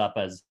ourselves up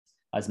as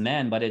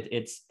men. But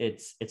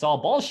it's all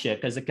bullshit,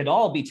 because it could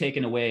all be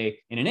taken away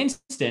in an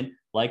instant,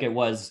 like it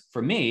was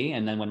for me.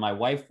 And then when my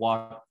wife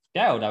walked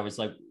out, I was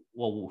like,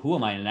 well, who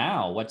am I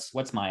now?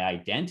 What's my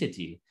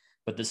identity?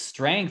 But the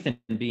strength in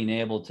being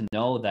able to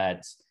know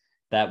that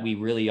we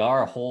really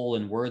are whole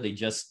and worthy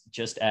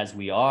just as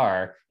we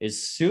are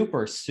is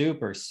super,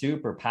 super,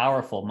 super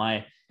powerful.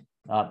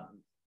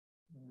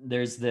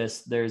 There's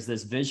this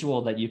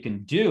visual that you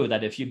can do,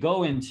 that if you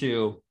go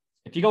into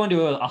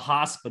a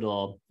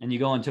hospital and you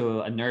go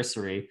into a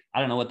nursery, I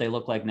don't know what they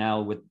look like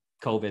now with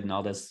COVID and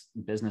all this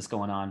business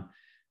going on,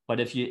 but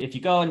if you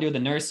go and do the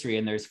nursery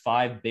and there's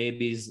 5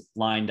 babies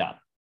lined up,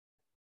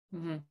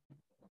 Mm-hmm.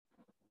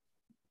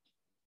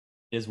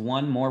 is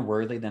one more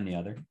worthy than the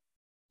other?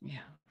 Yeah.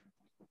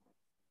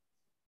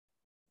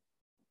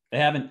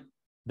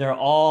 They're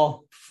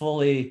all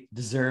fully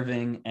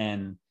deserving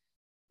and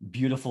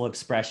beautiful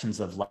expressions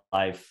of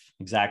life,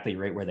 exactly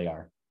right where they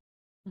are.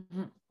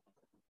 Mm-hmm.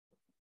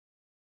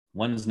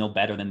 One's no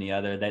better than the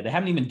other. They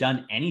haven't even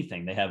done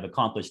anything. They have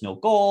accomplished no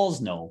goals,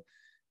 no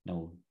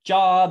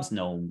jobs,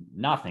 no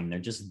nothing. They're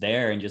just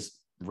there and just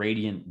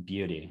radiant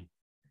beauty.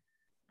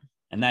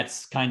 And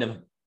that's kind of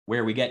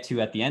where we get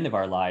to at the end of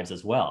our lives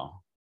as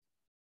well.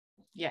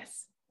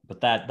 Yes.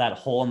 But that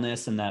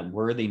wholeness and that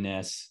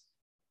worthiness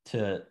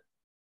to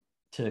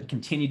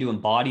continue to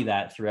embody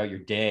that throughout your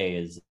day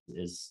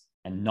is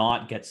and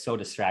not get so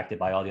distracted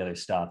by all the other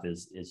stuff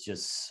is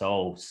just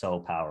so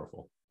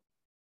powerful.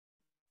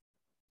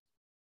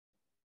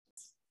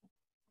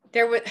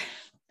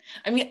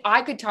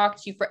 I could talk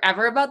to you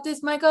forever about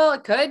this, Michael. I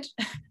could.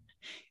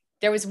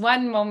 There was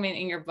one moment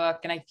in your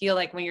book, and I feel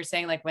like when you're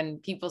saying, like, when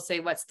people say,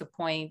 what's the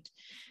point?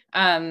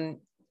 And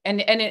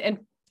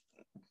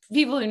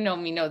people who know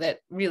me know that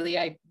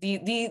really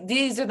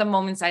these are the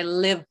moments I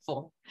live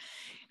for.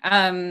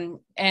 But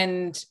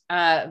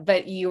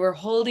you were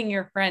holding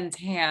your friend's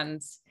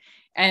hands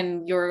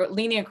and you're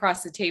leaning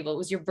across the table. It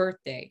was your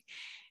birthday.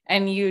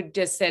 And you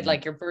just said,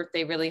 like, your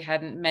birthday really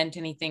hadn't meant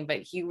anything,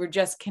 but you were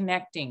just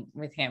connecting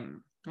with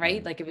him,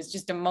 right? Like, it was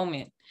just a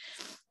moment.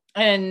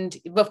 And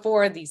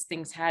before, these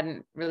things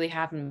hadn't really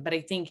happened. But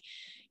I think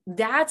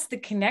that's the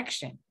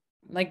connection.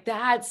 Like,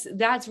 that's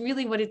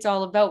really what it's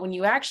all about. When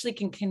you actually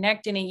can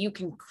connect in, and you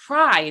can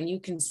cry and you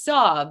can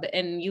sob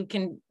and you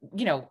can,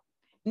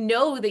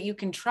 know that you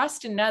can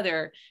trust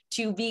another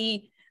to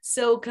be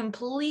so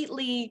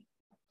completely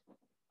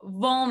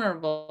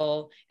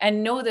vulnerable,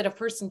 and know that a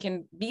person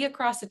can be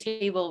across the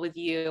table with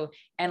you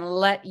and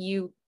let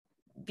you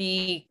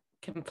be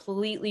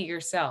completely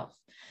yourself.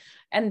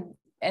 And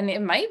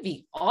it might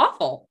be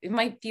awful. It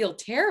might feel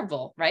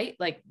terrible, right?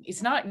 Like,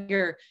 it's not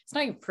your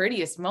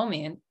prettiest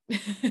moment.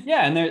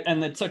 Yeah.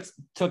 And it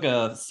took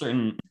a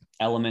certain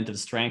element of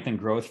strength and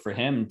growth for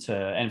him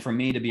and for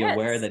me to be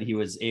aware that he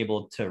was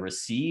able to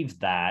receive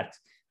that,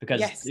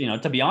 because,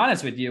 to be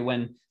honest with you,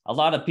 when a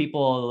lot of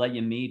people that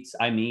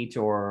I meet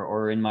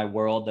or in my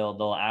world,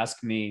 they'll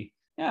ask me,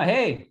 yeah,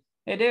 hey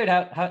dude,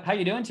 how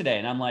you doing today?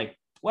 And I'm like,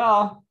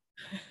 well,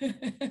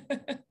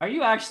 are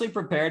you actually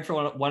prepared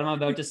for what I'm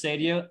about to say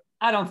to you?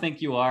 I don't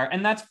think you are.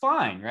 And that's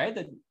fine, right?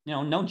 That,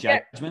 no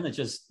judgment. It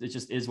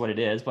just is what it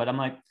is. But I'm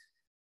like,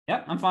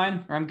 yeah, I'm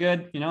fine, or I'm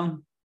good,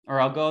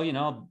 or I'll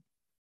go,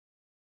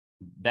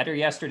 better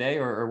yesterday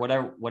or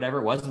whatever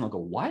it was. And they'll go,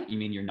 what? You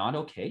mean you're not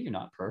okay? You're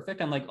not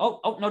perfect? I'm like,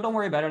 oh, no, don't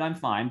worry about it. I'm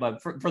fine.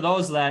 But for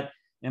those that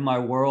in my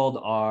world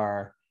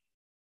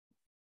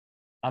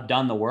I've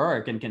done the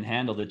work and can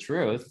handle the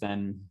truth,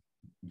 then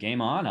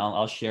game on.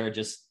 I'll share,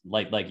 just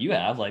like you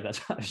have, like that's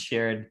what I've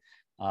shared,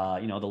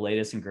 the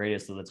latest and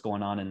greatest that's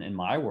going on in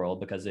my world,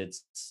 because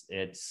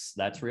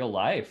that's real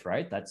life,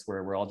 right? That's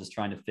where we're all just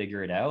trying to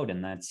figure it out.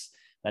 And that's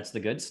the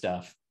good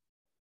stuff.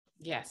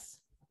 Yes.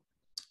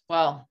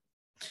 Well,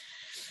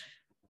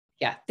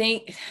 Yeah,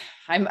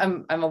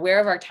 I'm aware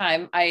of our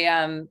time.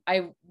 I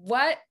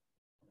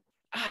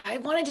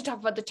wanted to talk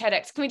about the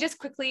TEDx. Can we just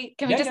quickly,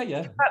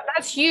 Yeah.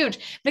 That's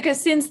huge,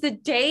 because since the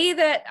day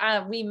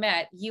that we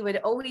met, you had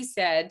always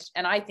said,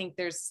 and I think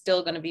there's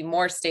still going to be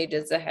more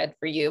stages ahead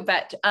for you,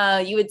 but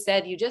you had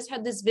said you just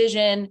had this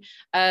vision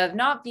of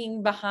not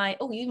being behind.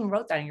 Oh, you even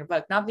wrote that in your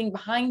book, not being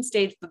behind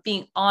stage, but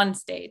being on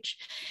stage.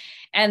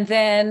 And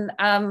then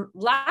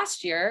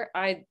last year,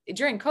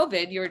 during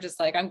COVID, you were just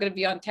like, I'm going to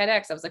be on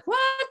TEDx. I was like,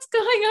 what's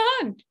going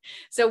on?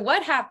 So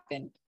what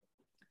happened?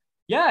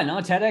 Yeah, no,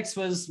 TEDx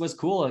was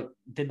cool. I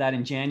did that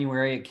in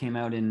January. It came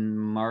out in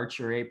March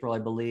or April, I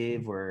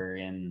believe. We're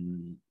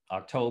in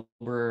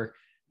October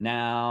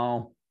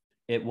now.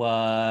 It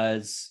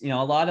was, a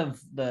lot of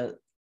the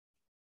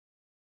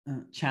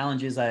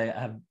challenges I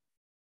have.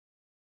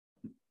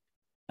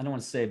 I don't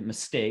want to say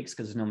mistakes,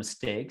 because there's no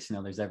mistakes.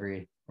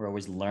 We're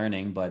always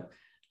learning, but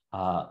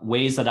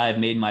ways that I've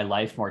made my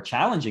life more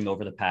challenging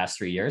over the past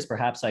 3 years.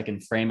 Perhaps I can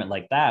frame it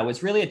like that.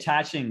 Was really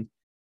attaching,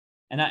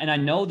 and I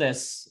know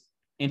this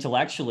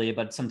intellectually,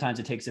 but sometimes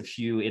it takes a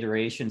few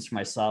iterations for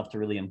myself to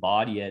really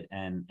embody it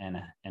and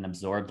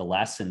absorb the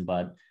lesson.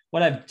 But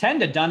what I've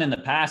tended done in the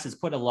past is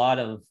put a lot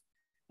of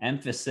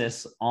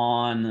emphasis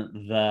on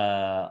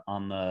the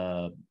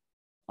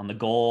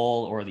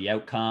goal or the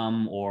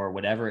outcome or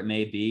whatever it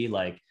may be.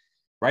 Like,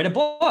 write a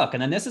book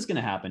and then this is going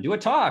to happen, do a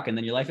talk and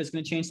then your life is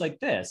going to change like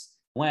this,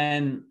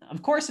 when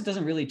of course it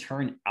doesn't really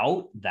turn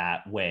out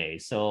that way.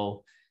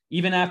 So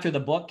even after the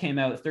book came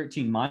out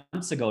 13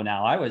 months ago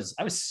now, I was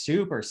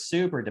super,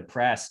 super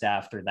depressed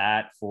after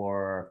that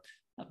for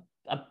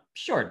a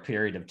short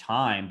period of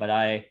time. But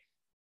I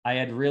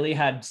had really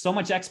had so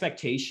much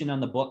expectation on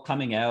the book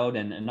coming out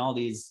and all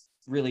these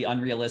really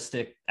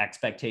unrealistic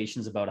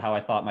expectations about how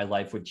I thought my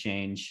life would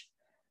change.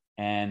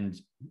 And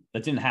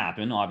that didn't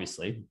happen,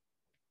 obviously.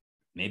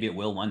 Maybe it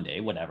will one day,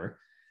 whatever.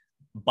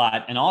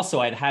 And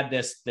also I'd had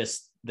this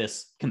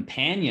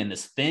companion,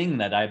 this thing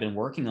that I've been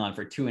working on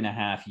for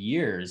 2.5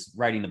 years,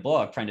 writing the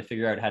book, trying to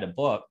figure out how to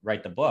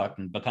write the book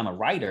and become a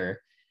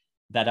writer,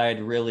 that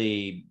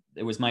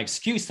it was my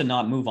excuse to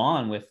not move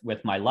on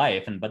with my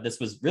life. But this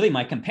was really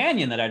my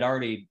companion that I'd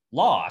already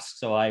lost.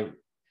 So I've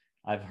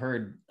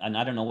heard, and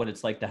I don't know what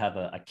it's like to have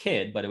a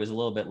kid, but it was a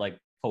little bit like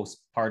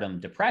postpartum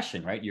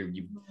depression, right?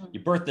 You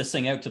birthed this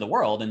thing out to the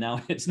world and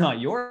now it's not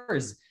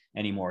yours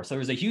anymore. So there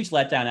was a huge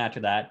letdown after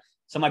that.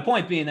 So my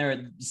point being,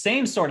 there,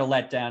 same sort of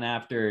letdown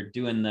after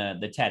doing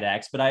the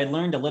TEDx, but I had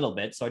learned a little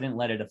bit, so I didn't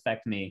let it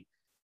affect me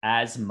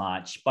as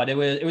much. But it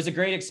was a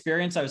great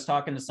experience. I was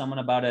talking to someone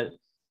about it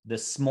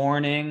this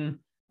morning.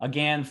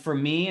 Again, for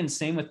me, and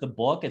same with the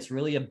book, it's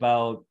really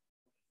about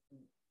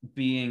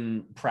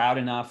being proud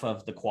enough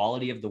of the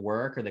quality of the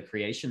work or the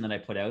creation that I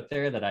put out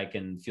there that I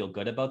can feel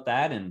good about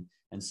that. And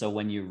so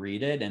when you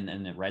read it and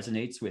it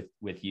resonates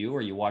with you,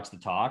 or you watch the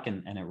talk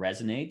and it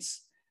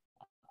resonates,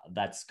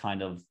 that's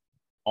kind of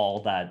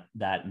all that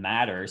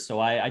matters. So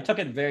I took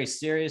it very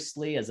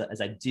seriously, as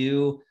I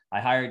do. I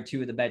hired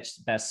 2 of the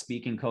best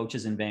speaking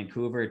coaches in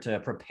Vancouver to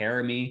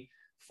prepare me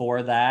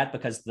for that,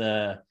 because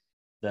the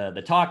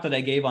talk that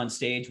I gave on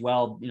stage,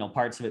 well,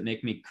 parts of it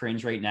make me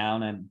cringe right now,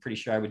 and I'm pretty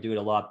sure I would do it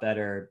a lot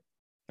better,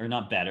 or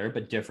not better,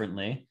 but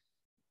differently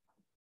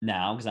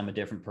now, because I'm a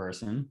different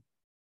person.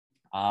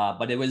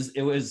 But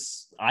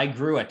I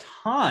grew a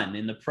ton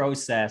in the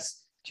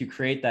process to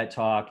create that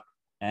talk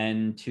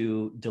and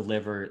to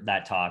deliver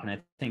that talk. And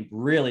I think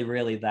really,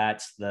 really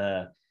that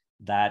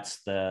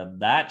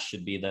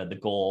should be the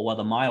goal. Well,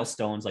 the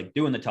milestones, like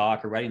doing the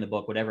talk or writing the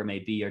book, whatever it may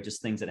be, are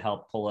just things that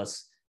help pull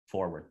us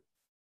forward.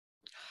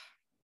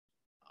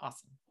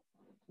 Awesome.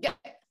 Yeah.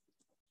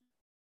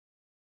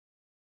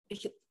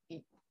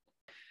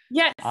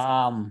 Yes.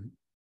 I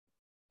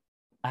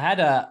had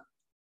a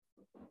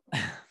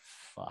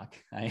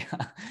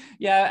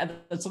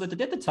so they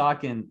did the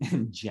talk in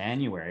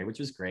January, which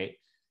was great.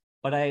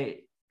 But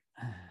I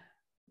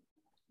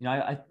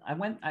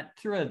went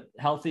through a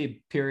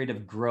healthy period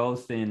of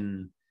growth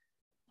in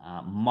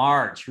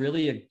March,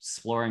 really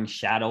exploring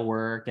shadow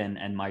work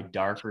and my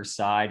darker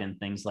side and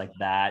things like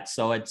that.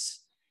 So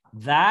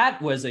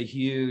that was a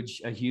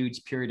huge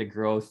period of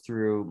growth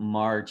through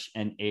March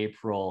and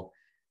April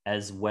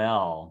as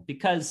well,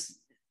 because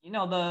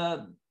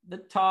the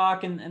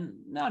talk and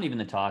not even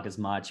the talk as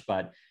much,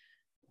 but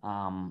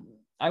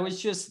I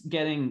was just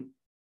getting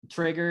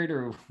triggered,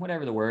 or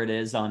whatever the word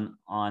is, on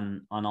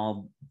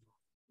all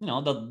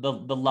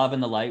the love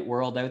and the light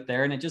world out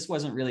there, and it just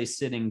wasn't really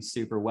sitting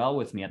super well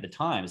with me at the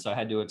time. So I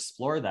had to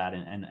explore that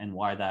and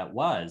why that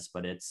was.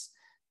 But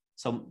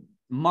so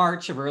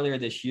March of earlier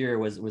this year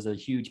was a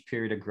huge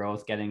period of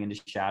growth, getting into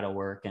shadow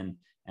work and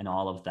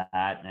all of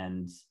that.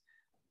 And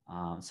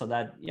so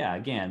that, yeah,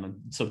 again,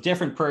 so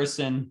different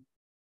person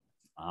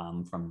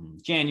from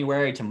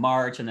January to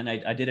March. And then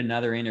I did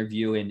another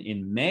interview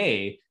in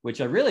May,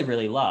 which I really,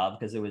 really loved,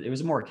 because it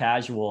was a more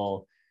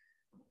casual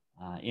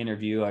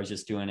interview. I was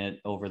just doing it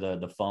over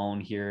the phone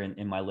here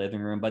in my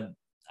living room. But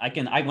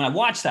when I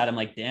watched that, I'm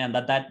like, damn,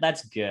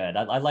 that's good.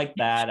 I like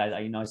that.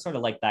 I sort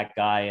of like that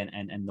guy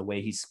and the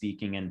way he's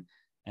speaking.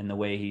 and the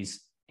way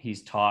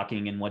he's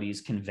talking and what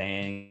he's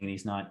conveying, and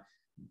he's not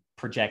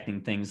projecting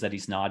things that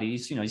he's not.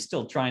 He's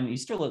still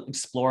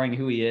exploring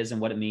who he is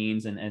and what it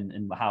means,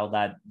 and how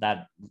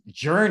that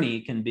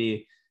journey can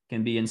be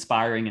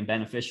inspiring and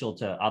beneficial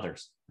to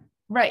others.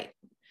 Right.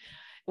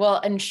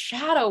 Well, and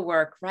shadow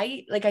work,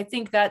 right? Like, I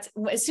think that's,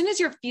 as soon as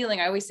you're feeling,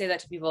 I always say that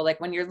to people,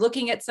 like when you're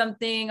looking at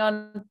something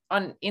on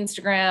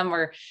Instagram,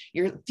 or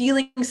you're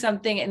feeling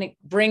something and it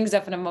brings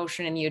up an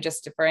emotion in you,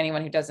 just for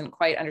anyone who doesn't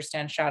quite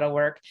understand shadow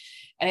work,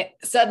 and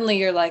suddenly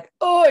you're like,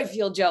 oh, I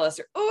feel jealous,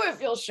 or oh, I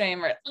feel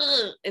shame, or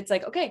it's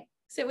like, okay,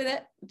 sit with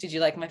it. Did you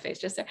like my face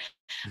just there?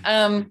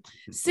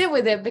 Sit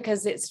with it,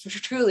 because it's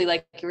truly,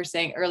 like you were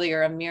saying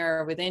earlier, a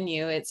mirror within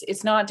you.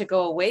 It's not to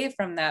go away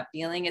from that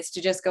feeling. It's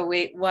to just go,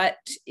 wait, what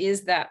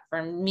is that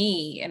for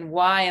me? And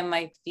why am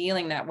I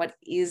feeling that? What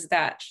is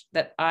that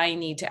I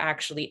need to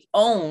actually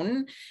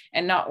own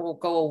and not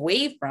go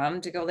away from,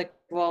 to go like,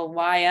 well,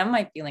 why am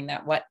I feeling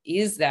that? What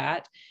is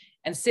that?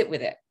 And sit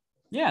with it.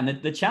 Yeah.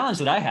 And the challenge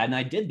that I had, and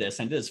I did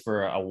this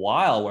for a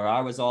while, where I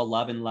was all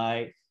love and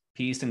light,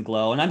 peace and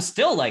glow. And I'm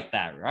still like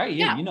that, right?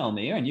 You know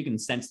me, and you can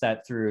sense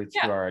that through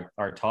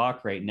our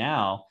talk right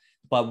now.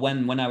 But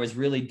when I was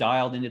really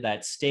dialed into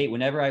that state,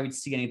 whenever I would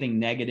see anything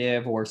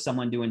negative or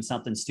someone doing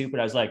something stupid,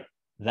 I was like,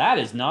 that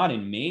is not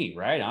in me,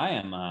 right? I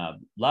am a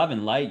love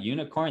and light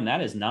unicorn.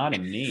 That is not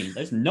in me.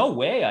 There's no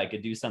way I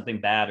could do something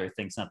bad or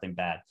think something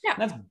bad. Yeah.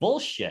 That's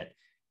bullshit.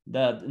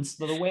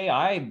 The way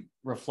I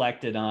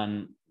reflected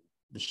on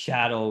the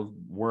shadow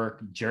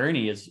work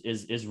journey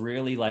is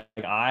really like,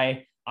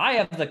 I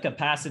have the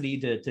capacity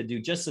to do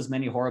just as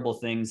many horrible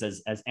things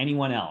as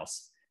anyone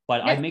else,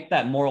 but I make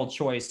that moral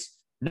choice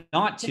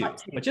not to.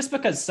 But just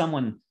because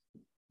someone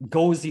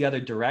goes the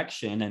other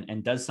direction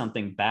and does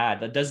something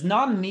bad, that does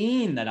not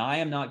mean that I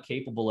am not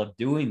capable of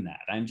doing that.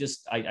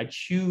 I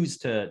choose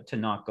to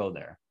not go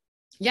there.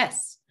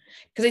 Yes.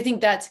 Because I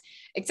think that's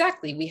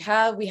exactly, we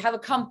have a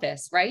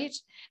compass, right?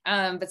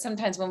 But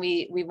sometimes when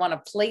we want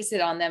to place it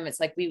on them, it's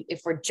like,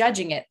 if we're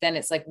judging it, then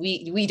it's like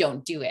we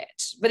don't do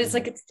it, but it's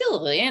like, it's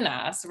still in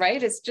us,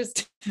 right? It's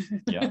just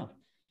yeah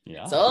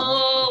it's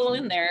all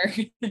in there.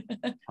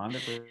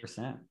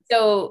 100%.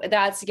 So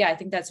that's, I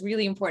think that's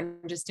really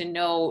important, just to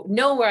know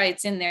why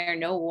it's in there,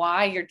 know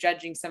why you're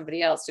judging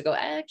somebody else, to go,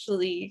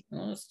 actually,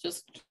 it's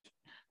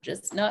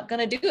just not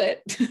gonna do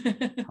it.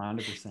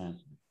 100%.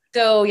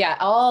 So yeah,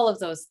 all of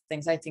those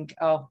things, I think,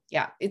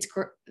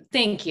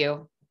 thank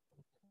you.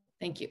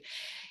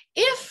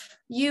 If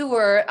you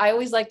were, I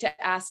always like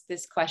to ask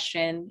this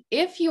question,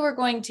 if you were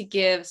going to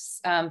give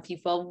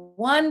people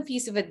one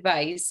piece of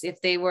advice,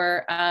 if they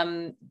were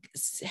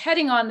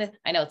heading on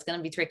I know it's going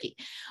to be tricky,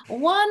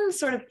 one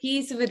sort of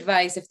piece of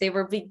advice, if they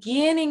were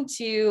beginning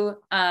to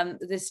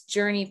this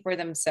journey for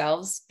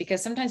themselves,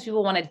 because sometimes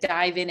people want to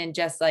dive in and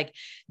just like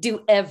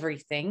do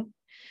everything.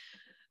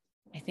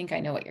 I think I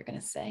know what you're going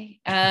to say.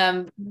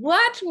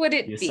 What would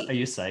it be? Are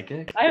you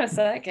psychic? I'm a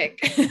psychic.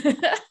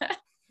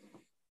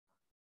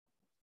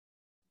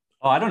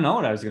 Oh, I don't know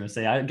what I was going to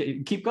say. I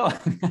keep going.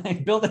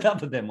 Build it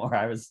up a bit more.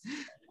 When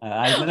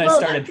I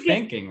started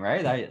thinking,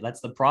 right? That's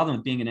the problem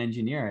with being an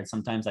engineer.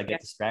 Sometimes I get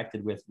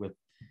distracted with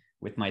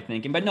my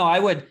thinking. But no, I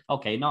would.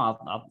 Okay, no,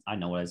 I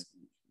know what I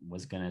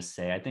was going to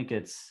say. I think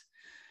it's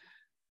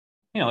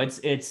one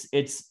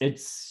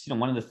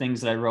of the things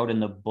that I wrote in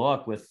the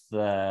book with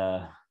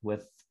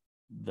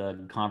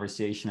the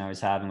conversation I was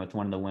having with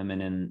one of the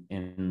women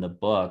in the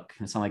book.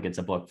 It's not like it's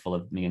a book full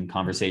of me in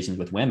conversations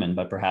with women,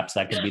 but perhaps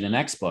that could be the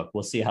next book.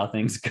 We'll see how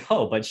things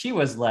go. But she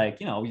was like,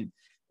 you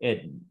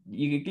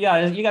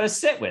got to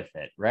sit with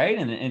it, right?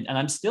 And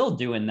I'm still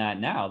doing that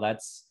now.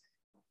 That's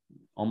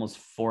almost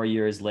 4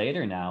 years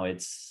later now.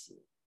 It's,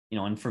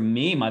 and for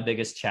me, my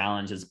biggest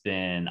challenge has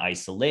been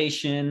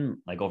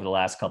isolation, like over the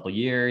last couple of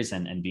years,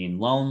 and being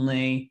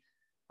lonely.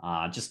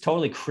 Just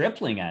totally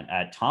crippling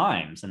at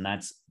times. And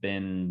that's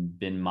been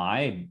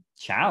my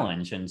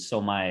challenge. And so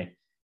my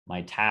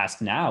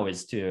task now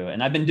is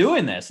and I've been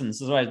doing this. And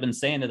this is what I've been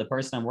saying to the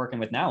person I'm working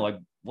with now, like,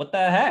 what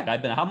the heck?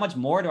 how much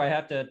more do I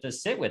have to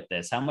sit with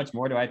this? How much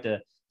more do I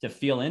have to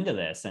feel into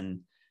this?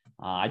 And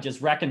I just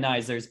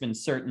recognize there's been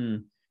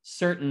certain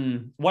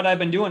what I've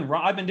been doing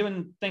wrong. I've been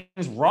doing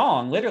things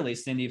wrong, literally,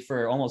 Cindy,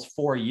 for almost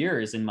 4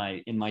 years in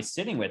my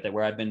sitting with it,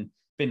 where I've been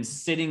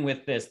sitting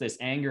with this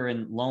anger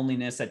and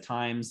loneliness at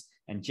times,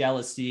 and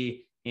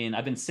jealousy. And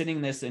I've been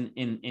sitting this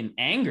in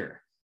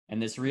anger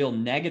and this real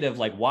negative,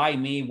 like, why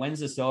me? When's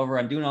this over?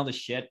 I'm doing all this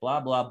shit, blah,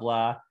 blah,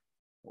 blah.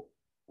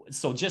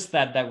 So just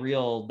that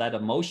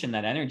emotion,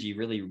 that energy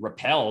really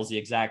repels the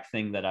exact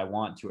thing that I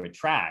want to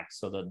attract.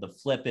 So the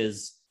flip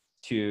is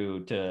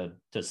to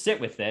sit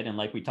with it. And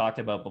like we talked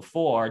about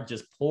before,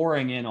 just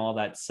pouring in all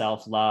that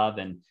self-love,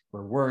 and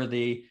we're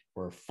worthy,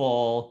 we're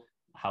full,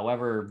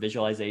 however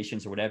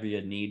visualizations or whatever you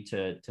need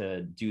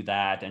to do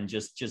that, and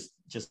just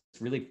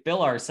really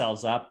fill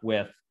ourselves up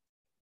with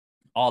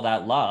all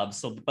that love.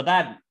 So, but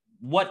that,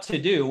 what to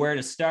do, where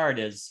to start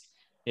is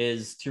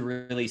to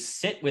really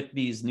sit with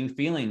these new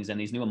feelings and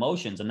these new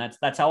emotions. And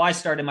that's how I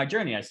started my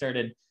journey. I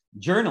started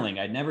journaling.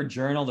 I'd never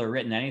journaled or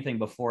written anything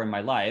before in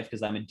my life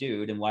because I'm a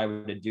dude, and why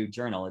would a dude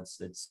journal?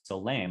 It's so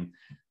lame,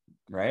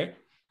 right?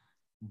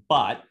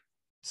 But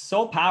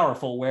so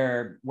powerful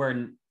where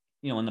in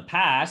the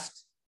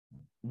past,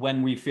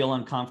 when we feel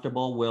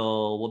uncomfortable,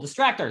 we'll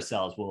distract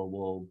ourselves.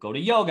 We'll go to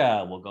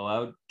yoga. We'll go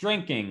out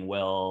drinking.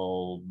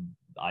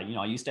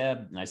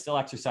 I still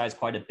exercise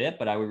quite a bit,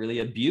 but I would really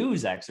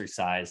abuse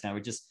exercise. And I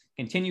would just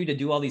continue to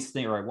do all these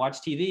things, or I watch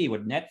TV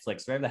with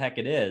Netflix, whatever the heck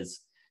it is.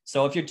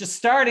 So if you're just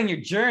starting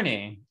your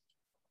journey,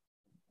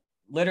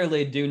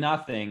 literally do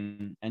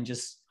nothing and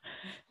just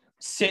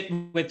sit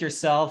with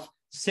yourself.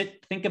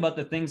 Think about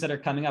the things that are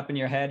coming up in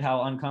your head,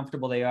 how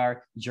uncomfortable they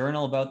are,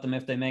 journal about them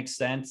if they make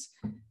sense.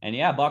 And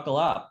yeah, buckle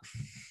up.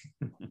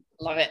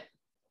 Love it.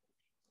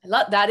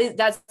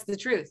 That's the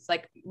truth.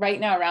 Like right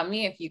now around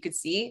me, if you could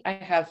see, I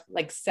have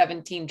like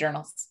 17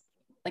 journals.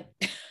 Like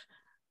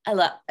I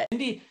love it.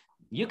 Cindy,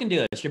 you can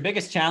do this. Your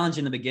biggest challenge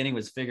in the beginning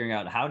was figuring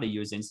out how to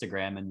use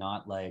Instagram and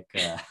not like,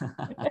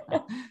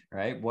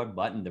 right? What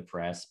button to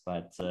press,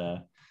 but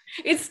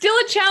it's still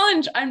a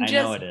challenge. I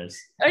know it is.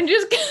 I'm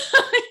just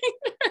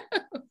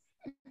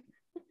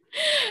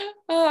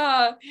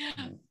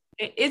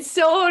it's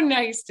so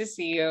nice to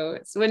see you.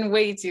 It's been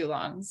way too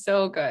long.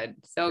 So good.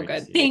 So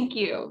good. Thank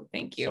you.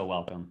 Thank you. So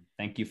welcome.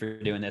 Thank you for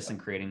doing this and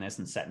creating this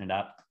and setting it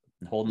up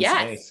and holding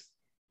space.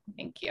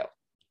 Thank you.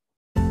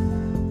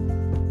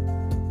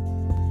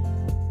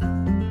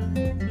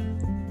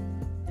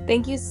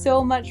 Thank you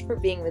so much for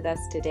being with us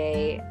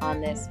today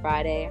on this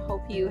Friday. I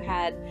hope you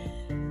had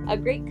a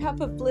great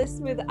cup of bliss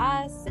with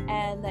us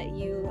and that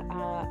you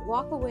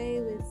walk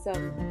away with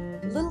some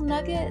little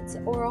nuggets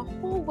or a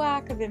whole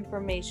whack of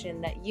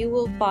information that you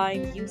will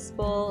find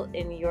useful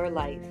in your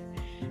life.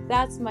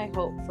 That's my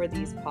hope for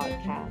these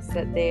podcasts,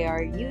 that they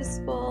are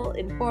useful,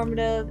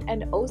 informative,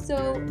 and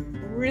also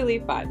really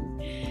fun.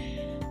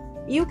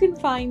 You can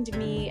find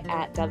me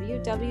at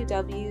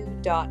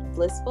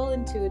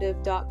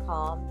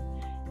www.blissfulintuitive.com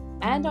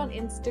and on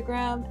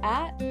Instagram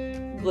at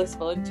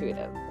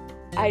blissfulintuitive.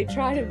 I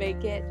try to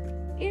make it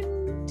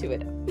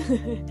intuitive.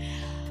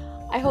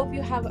 I hope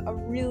you have a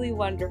really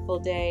wonderful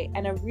day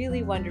and a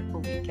really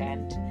wonderful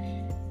weekend.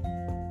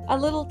 A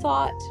little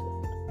thought,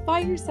 buy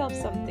yourself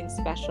something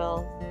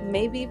special.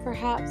 Maybe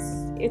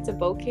perhaps it's a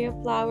bouquet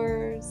of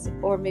flowers,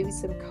 or maybe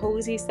some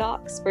cozy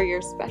socks for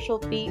your special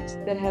feet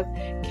that have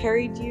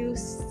carried you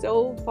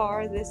so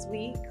far this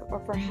week or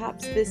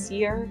perhaps this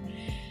year.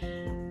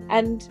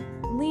 And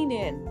lean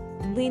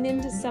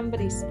into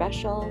somebody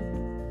special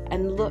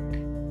and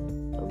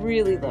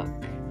really look.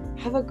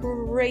 Have a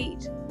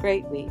great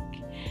week.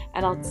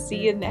 And I'll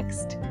see ya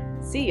next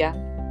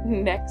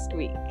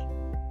week.